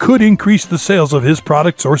 which could increase the sales of his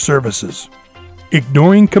products or services.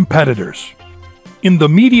 Ignoring competitors. In the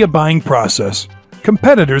media buying process,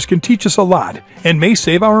 competitors can teach us a lot and may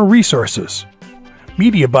save our resources.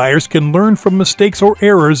 Media buyers can learn from mistakes or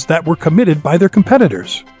errors that were committed by their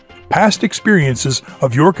competitors. Past experiences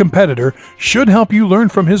of your competitor should help you learn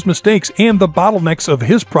from his mistakes and the bottlenecks of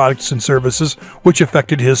his products and services which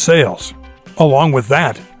affected his sales. Along with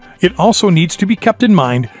that, it also needs to be kept in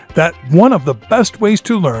mind that one of the best ways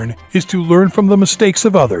to learn is to learn from the mistakes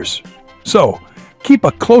of others. So, keep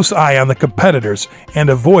a close eye on the competitors and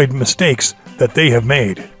avoid mistakes that they have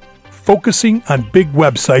made. Focusing on big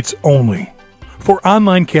websites only. For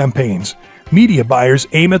online campaigns, media buyers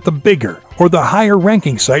aim at the bigger or the higher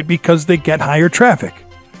ranking site because they get higher traffic.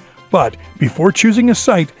 But before choosing a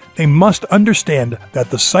site, they must understand that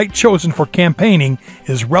the site chosen for campaigning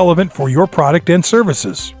is relevant for your product and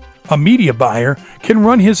services. A media buyer can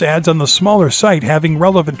run his ads on the smaller site having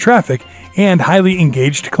relevant traffic and highly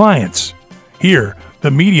engaged clients. Here, the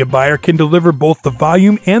media buyer can deliver both the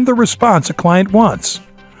volume and the response a client wants.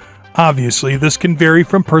 Obviously, this can vary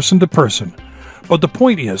from person to person, but the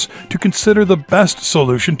point is to consider the best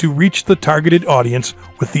solution to reach the targeted audience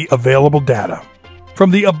with the available data.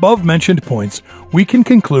 From the above-mentioned points, we can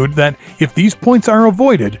conclude that if these points are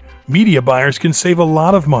avoided, media buyers can save a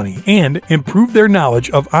lot of money and improve their knowledge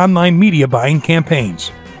of online media buying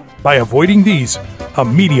campaigns. By avoiding these, a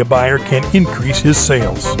media buyer can increase his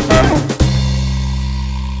sales.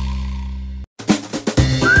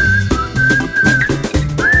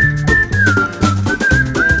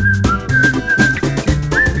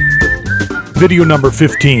 Video number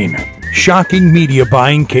 15. Shocking Media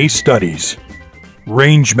Buying Case Studies.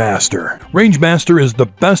 Rangemaster. Rangemaster is the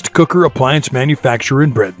best cooker appliance manufacturer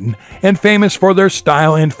in Britain and famous for their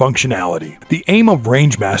style and functionality. The aim of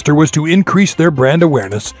Rangemaster was to increase their brand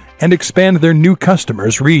awareness and expand their new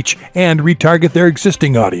customers' reach and retarget their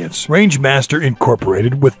existing audience. Rangemaster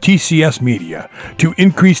incorporated with TCS Media to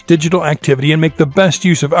increase digital activity and make the best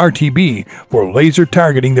use of RTB for laser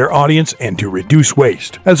targeting their audience and to reduce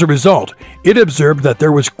waste. As a result, it observed that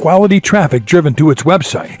there was quality traffic driven to its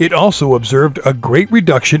website. It also observed a great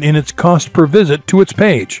reduction in its cost per visit to its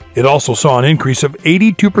page. It also saw an increase of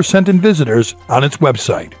 82% in visitors on its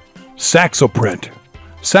website. Saxoprint.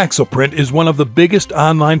 Saxoprint is one of the biggest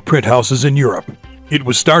online print houses in Europe. It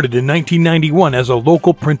was started in 1991 as a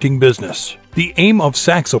local printing business. The aim of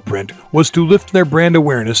Saxoprint was to lift their brand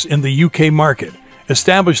awareness in the UK market,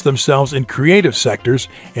 establish themselves in creative sectors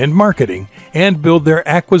and marketing, and build their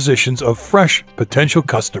acquisitions of fresh potential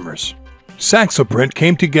customers. Saxoprint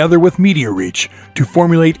came together with MediaReach to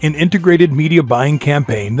formulate an integrated media buying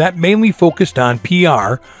campaign that mainly focused on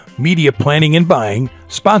PR, media planning and buying,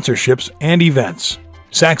 sponsorships, and events.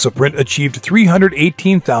 Saxoprint achieved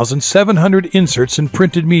 318,700 inserts in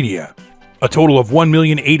printed media. A total of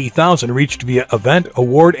 1,080,000 reached via event,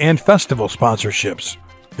 award, and festival sponsorships.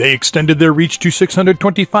 They extended their reach to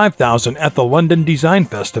 625,000 at the London Design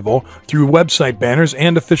Festival through website banners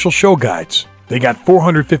and official show guides. They got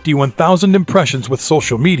 451,000 impressions with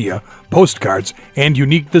social media, postcards, and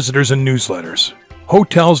unique visitors and newsletters.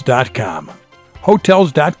 Hotels.com.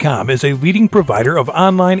 Hotels.com is a leading provider of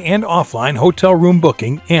online and offline hotel room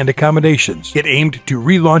booking and accommodations. It aimed to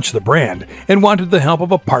relaunch the brand and wanted the help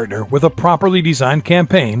of a partner with a properly designed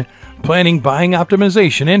campaign, planning, buying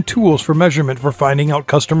optimization, and tools for measurement for finding out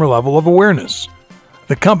customer level of awareness.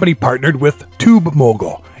 The company partnered with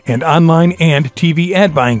TubeMogul and online and TV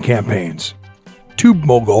ad buying campaigns.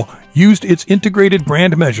 TubeMogul used its integrated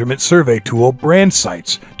brand measurement survey tool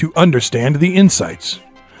BrandSights to understand the insights.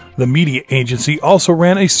 The media agency also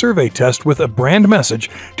ran a survey test with a brand message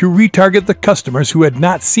to retarget the customers who had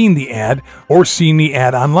not seen the ad or seen the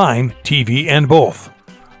ad online, TV, and both.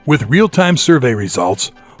 With real-time survey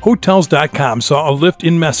results, Hotels.com saw a lift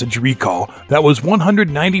in message recall that was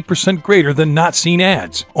 190% greater than not seen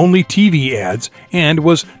ads, only TV ads, and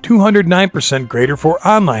was 209% greater for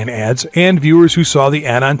online ads and viewers who saw the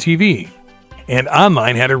ad on TV. And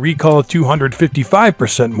online had a recall of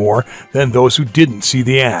 255% more than those who didn't see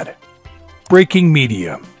the ad. Breaking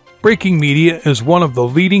Media. Breaking Media is one of the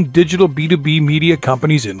leading digital B2B media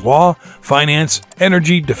companies in law, finance,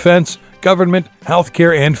 energy, defense, government,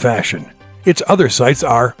 healthcare, and fashion. Its other sites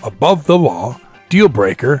are Above the Law,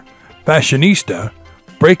 Dealbreaker, Fashionista,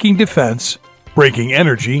 Breaking Defense, Breaking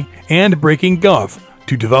Energy, and Breaking Gov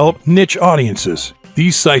to develop niche audiences.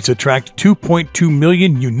 These sites attract 2.2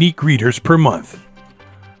 million unique readers per month.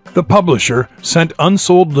 The publisher sent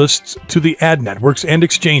unsold lists to the ad networks and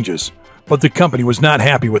exchanges, but the company was not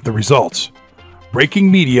happy with the results. Breaking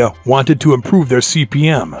Media wanted to improve their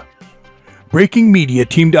CPM. Breaking Media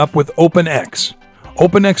teamed up with OpenX.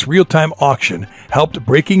 OpenX real-time auction helped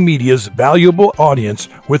Breaking Media's valuable audience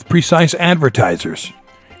with precise advertisers.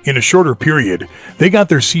 In a shorter period, they got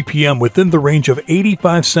their CPM within the range of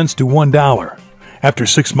 85 cents to $1. After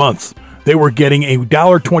 6 months, they were getting a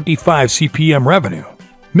 $1.25 CPM revenue.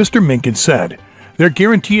 Mr. Minkin said, "Their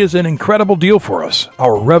guarantee is an incredible deal for us.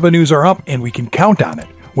 Our revenues are up and we can count on it,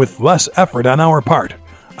 with less effort on our part.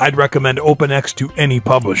 I'd recommend OpenX to any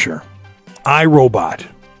publisher." iRobot.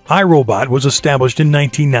 iRobot was established in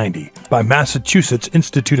 1990 by Massachusetts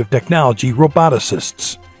Institute of Technology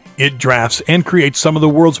roboticists. It drafts and creates some of the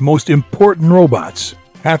world's most important robots.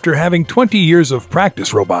 After having 20 years of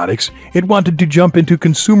practice robotics, it wanted to jump into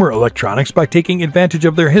consumer electronics by taking advantage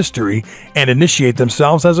of their history and initiate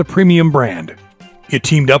themselves as a premium brand. It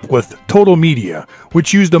teamed up with Total Media,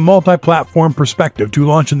 which used a multi-platform perspective to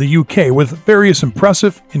launch in the UK with various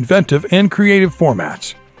impressive, inventive, and creative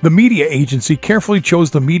formats. The media agency carefully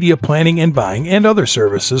chose the media planning and buying and other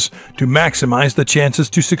services to maximize the chances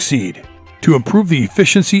to succeed. To improve the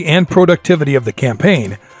efficiency and productivity of the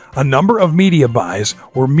campaign, a number of media buys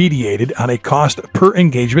were mediated on a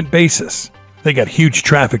cost-per-engagement basis. They got huge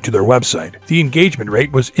traffic to their website. The engagement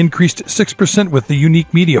rate was increased 6% with the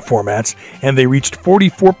unique media formats, and they reached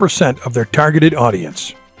 44% of their targeted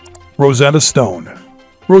audience. Rosetta Stone.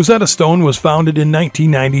 Rosetta Stone was founded in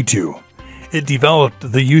 1992. It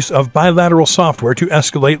developed the use of bilateral software to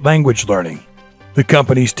escalate language learning. The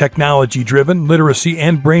company's technology-driven literacy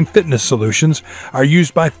and brain fitness solutions are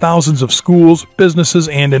used by thousands of schools, businesses,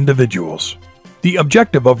 and individuals. The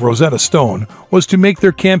objective of Rosetta Stone was to make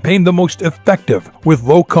their campaign the most effective with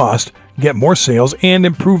low cost, get more sales, and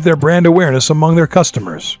improve their brand awareness among their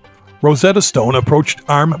customers. Rosetta Stone approached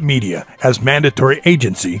ARM Media as mandatory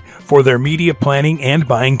agency for their media planning and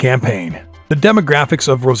buying campaign. The demographics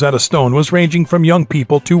of Rosetta Stone was ranging from young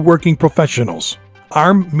people to working professionals.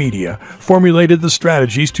 ARM Media formulated the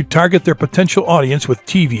strategies to target their potential audience with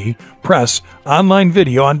TV, press, online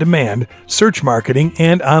video on demand, search marketing,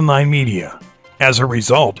 and online media. As a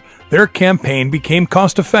result, their campaign became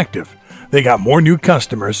cost-effective. They got more new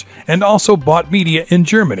customers and also bought media in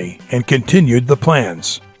Germany and continued the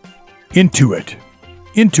plans. Intuit.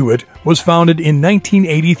 Intuit was founded in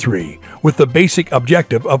 1983 with the basic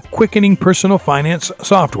objective of quickening personal finance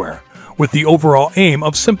software, with the overall aim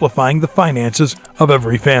of simplifying the finances of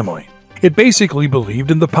every family. It basically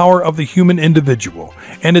believed in the power of the human individual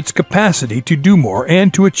and its capacity to do more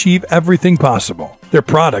and to achieve everything possible. Their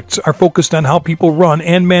products are focused on how people run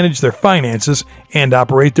and manage their finances and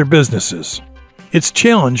operate their businesses. Its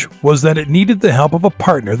challenge was that it needed the help of a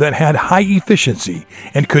partner that had high efficiency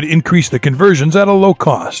and could increase the conversions at a low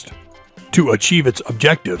cost. To achieve its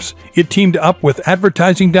objectives, it teamed up with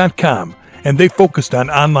Advertising.com, and they focused on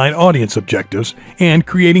online audience objectives and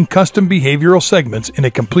creating custom behavioral segments in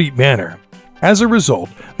a complete manner. As a result,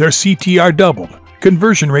 their CTR doubled,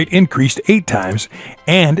 conversion rate increased 8 times,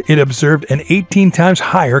 and it observed an 18 times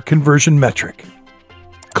higher conversion metric.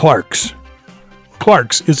 Clarks.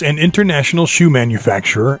 Clarks is an international shoe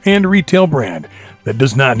manufacturer and retail brand that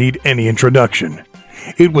does not need any introduction.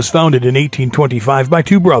 It was founded in 1825 by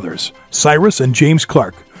two brothers, Cyrus and James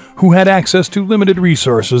Clark, who had access to limited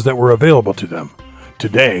resources that were available to them.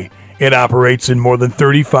 Today, it operates in more than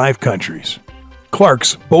 35 countries.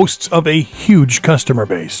 Clark's boasts of a huge customer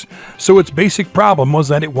base, so its basic problem was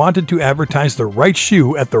that it wanted to advertise the right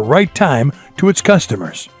shoe at the right time to its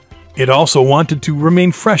customers. It also wanted to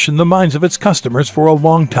remain fresh in the minds of its customers for a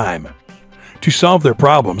long time. To solve their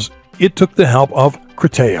problems, it took the help of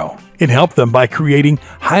Criteo. It helped them by creating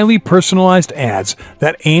highly personalized ads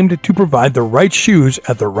that aimed to provide the right shoes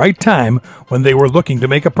at the right time when they were looking to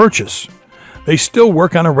make a purchase. They still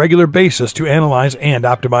work on a regular basis to analyze and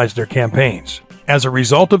optimize their campaigns. As a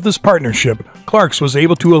result of this partnership, Clarks was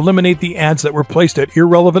able to eliminate the ads that were placed at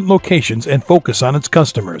irrelevant locations and focus on its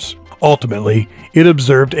customers. Ultimately, it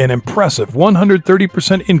observed an impressive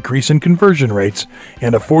 130% increase in conversion rates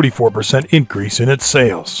and a 44% increase in its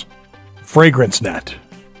sales. FragranceNet.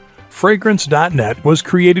 Fragrance.net was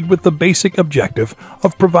created with the basic objective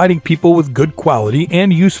of providing people with good quality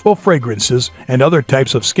and useful fragrances and other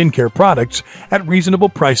types of skincare products at reasonable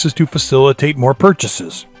prices to facilitate more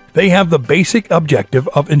purchases. They have the basic objective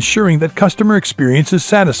of ensuring that customer experience is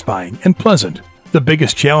satisfying and pleasant. The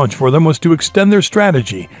biggest challenge for them was to extend their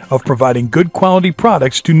strategy of providing good quality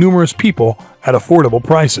products to numerous people at affordable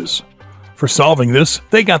prices. For solving this,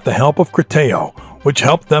 they got the help of Criteo, which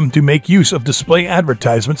helped them to make use of display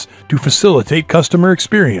advertisements to facilitate customer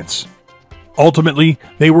experience. Ultimately,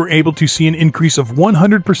 they were able to see an increase of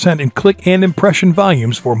 100% in click and impression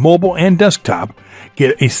volumes for mobile and desktop,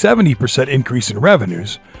 get a 70% increase in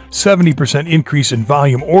revenues, 70% increase in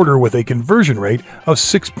volume order with a conversion rate of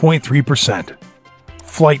 6.3%.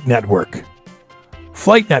 Flight Network.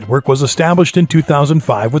 Flight Network was established in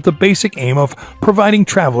 2005 with the basic aim of providing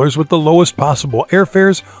travelers with the lowest possible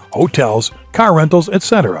airfares, hotels, car rentals,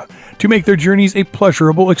 etc. to make their journeys a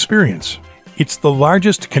pleasurable experience. It's the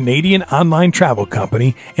largest Canadian online travel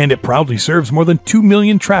company, and it proudly serves more than 2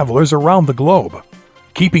 million travelers around the globe.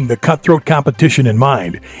 Keeping the cutthroat competition in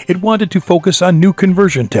mind, it wanted to focus on new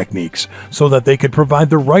conversion techniques so that they could provide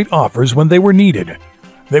the right offers when they were needed.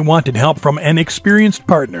 They wanted help from an experienced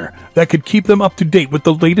partner that could keep them up to date with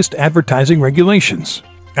the latest advertising regulations.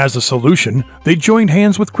 As a solution, they joined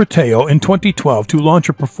hands with Criteo in 2012 to launch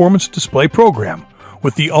a performance display program,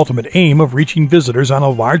 with the ultimate aim of reaching visitors on a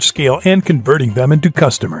large scale and converting them into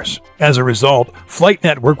customers. As a result, Flight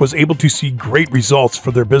Network was able to see great results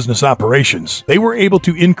for their business operations. They were able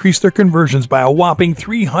to increase their conversions by a whopping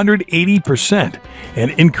 380% and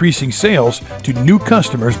increasing sales to new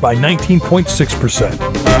customers by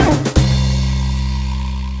 19.6%.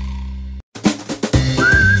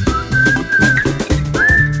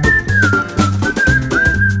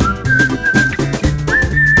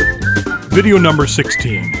 Video number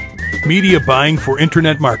 16. Media buying for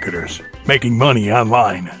internet marketers. Making money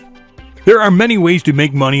online. There are many ways to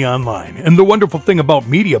make money online, and the wonderful thing about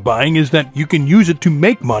media buying is that you can use it to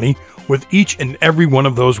make money with each and every one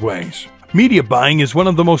of those ways. Media buying is one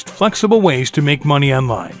of the most flexible ways to make money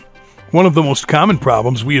online. One of the most common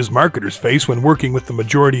problems we as marketers face when working with the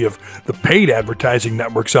majority of the paid advertising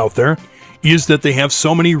networks out there is that they have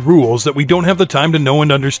so many rules that we don't have the time to know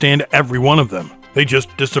and understand every one of them. They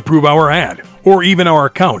just disapprove our ad, or even our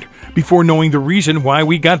account, before knowing the reason why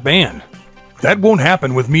we got banned. That won't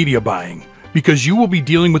happen with media buying, because you will be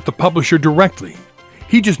dealing with the publisher directly.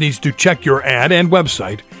 He just needs to check your ad and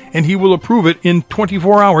website, and he will approve it in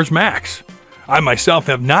 24 hours max. I myself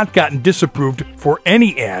have not gotten disapproved for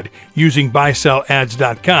any ad using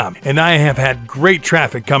BuySellAds.com, and I have had great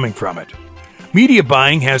traffic coming from it. Media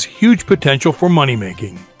buying has huge potential for money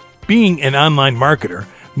making. Being an online marketer,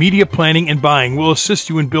 media planning and buying will assist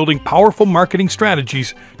you in building powerful marketing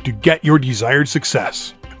strategies to get your desired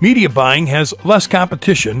success. Media buying has less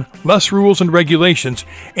competition, less rules and regulations,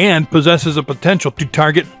 and possesses a potential to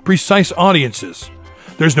target precise audiences.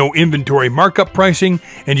 There's no inventory markup pricing,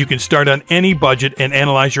 and you can start on any budget and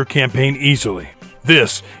analyze your campaign easily.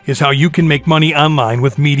 This is how you can make money online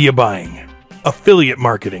with media buying. Affiliate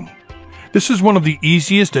marketing. This is one of the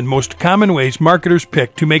easiest and most common ways marketers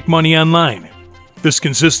pick to make money online. This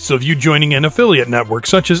consists of you joining an affiliate network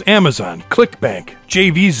such as Amazon, ClickBank,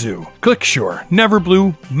 JVZoo, ClickSure,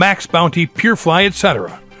 Neverblue, MaxBounty, PureFly,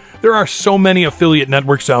 etc. There are so many affiliate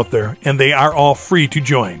networks out there, and they are all free to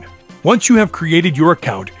join. Once you have created your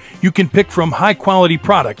account, you can pick from high-quality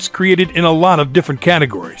products created in a lot of different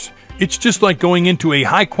categories. It's just like going into a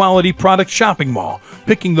high-quality product shopping mall,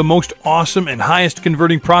 picking the most awesome and highest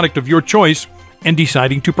converting product of your choice, and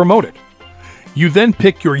deciding to promote it. You then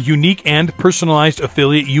pick your unique and personalized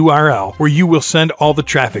affiliate URL where you will send all the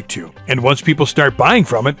traffic to. And once people start buying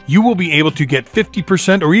from it, you will be able to get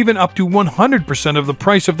 50% or even up to 100% of the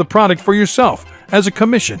price of the product for yourself as a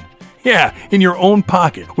commission. Yeah, in your own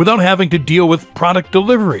pocket, without having to deal with product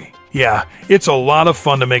delivery. Yeah, it's a lot of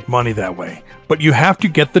fun to make money that way, but you have to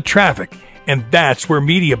get the traffic, and that's where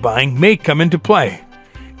media buying may come into play.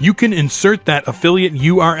 You can insert that affiliate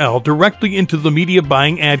URL directly into the media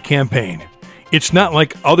buying ad campaign. It's not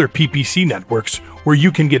like other PPC networks where you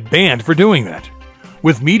can get banned for doing that.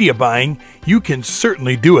 With media buying, you can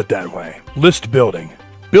certainly do it that way. List building.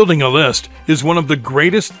 Building a list is one of the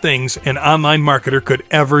greatest things an online marketer could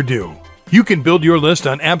ever do. You can build your list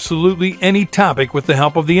on absolutely any topic with the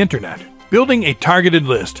help of the internet. Building a targeted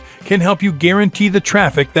list can help you guarantee the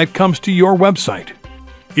traffic that comes to your website.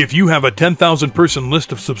 If you have a 10,000 person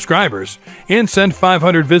list of subscribers and send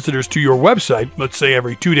 500 visitors to your website, let's say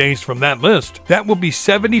every 2 days from that list, that will be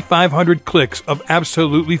 7,500 clicks of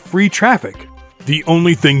absolutely free traffic. The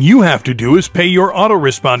only thing you have to do is pay your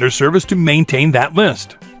autoresponder service to maintain that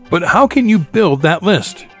list. But how can you build that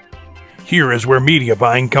list? Here is where media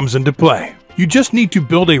buying comes into play. You just need to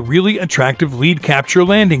build a really attractive lead capture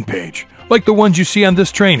landing page, like the ones you see on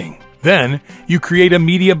this training. Then, you create a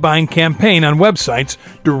media buying campaign on websites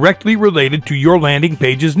directly related to your landing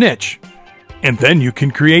page's niche. And then you can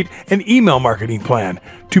create an email marketing plan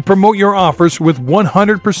to promote your offers with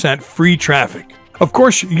 100% free traffic. Of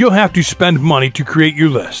course, you'll have to spend money to create your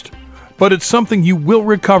list, but it's something you will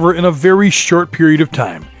recover in a very short period of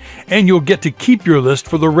time, and you'll get to keep your list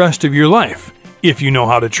for the rest of your life, if you know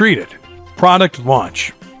how to treat it. Product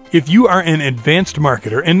launch. If you are an advanced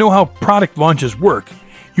marketer and know how product launches work,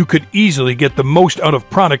 you could easily get the most out of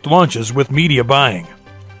product launches with media buying.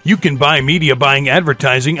 You can buy media buying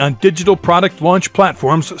advertising on digital product launch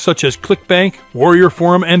platforms such as ClickBank, Warrior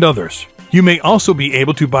Forum, and others. You may also be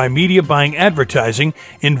able to buy media buying advertising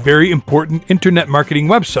in very important internet marketing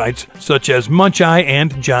websites such as Muncheye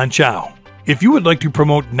and John Chow. If you would like to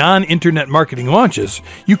promote non-internet marketing launches,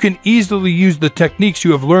 you can easily use the techniques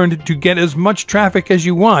you have learned to get as much traffic as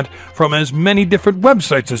you want from as many different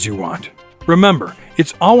websites as you want. Remember,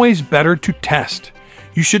 it's always better to test.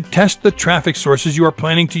 You should test the traffic sources you are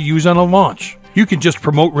planning to use on a launch. You can just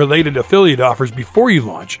promote related affiliate offers before you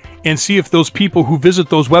launch and see if those people who visit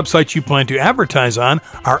those websites you plan to advertise on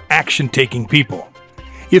are action-taking people.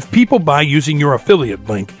 If people buy using your affiliate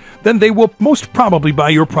link, then they will most probably buy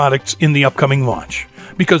your products in the upcoming launch,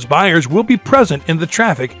 because buyers will be present in the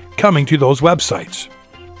traffic coming to those websites.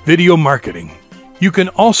 Video marketing. You can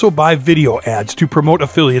also buy video ads to promote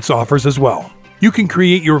affiliates offers as well. You can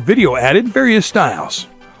create your video ad in various styles.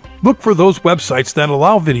 Look for those websites that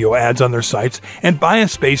allow video ads on their sites and buy a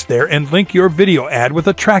space there and link your video ad with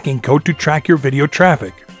a tracking code to track your video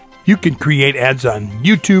traffic. You can create ads on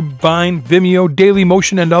YouTube, Vine, Vimeo,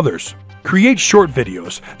 Dailymotion, and others. Create short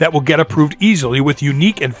videos that will get approved easily with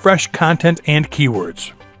unique and fresh content and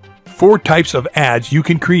keywords. 4 types of ads you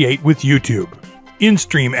can create with YouTube.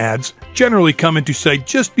 In-stream ads generally come into sight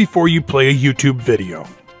just before you play a YouTube video.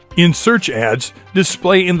 In-search ads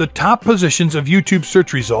display in the top positions of YouTube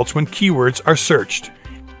search results when keywords are searched.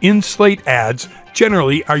 In-slate ads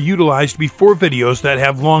generally are utilized before videos that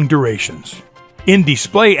have long durations.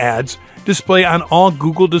 In-display ads display on all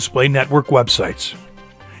Google Display Network websites.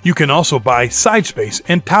 You can also buy side space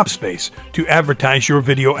and top space to advertise your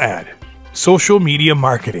video ad. Social media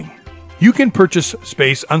marketing. You can purchase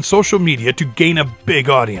space on social media to gain a big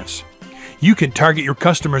audience. You can target your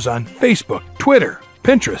customers on Facebook, Twitter,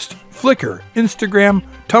 Pinterest, Flickr, Instagram,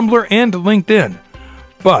 Tumblr, and LinkedIn.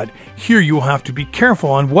 But here you will have to be careful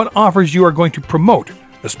on what offers you are going to promote,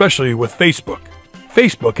 especially with Facebook.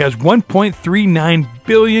 Facebook has 1.39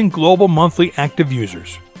 billion global monthly active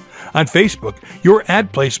users. On Facebook, your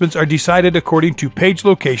ad placements are decided according to page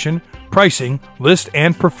location, pricing, list,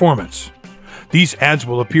 and performance. These ads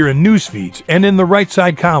will appear in news feeds and in the right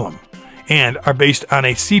side column, and are based on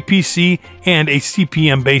a CPC and a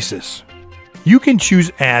CPM basis. You can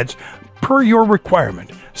choose ads per your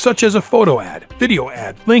requirement, such as a photo ad, video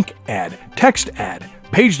ad, link ad, text ad,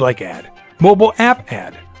 page-like ad, mobile app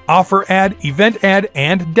ad, offer ad, event ad,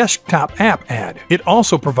 and desktop app ad. It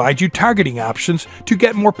also provides you targeting options to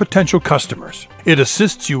get more potential customers. It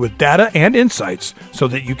assists you with data and insights so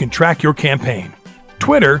that you can track your campaign.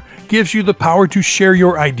 Twitter gives you the power to share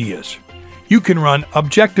your ideas. You can run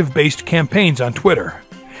objective-based campaigns on Twitter.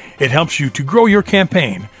 It helps you to grow your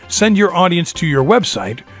campaign, send your audience to your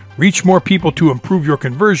website, reach more people to improve your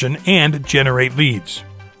conversion, and generate leads.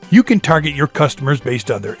 You can target your customers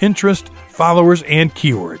based on their interest, followers, and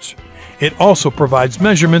keywords. It also provides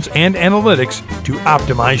measurements and analytics to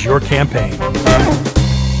optimize your campaign.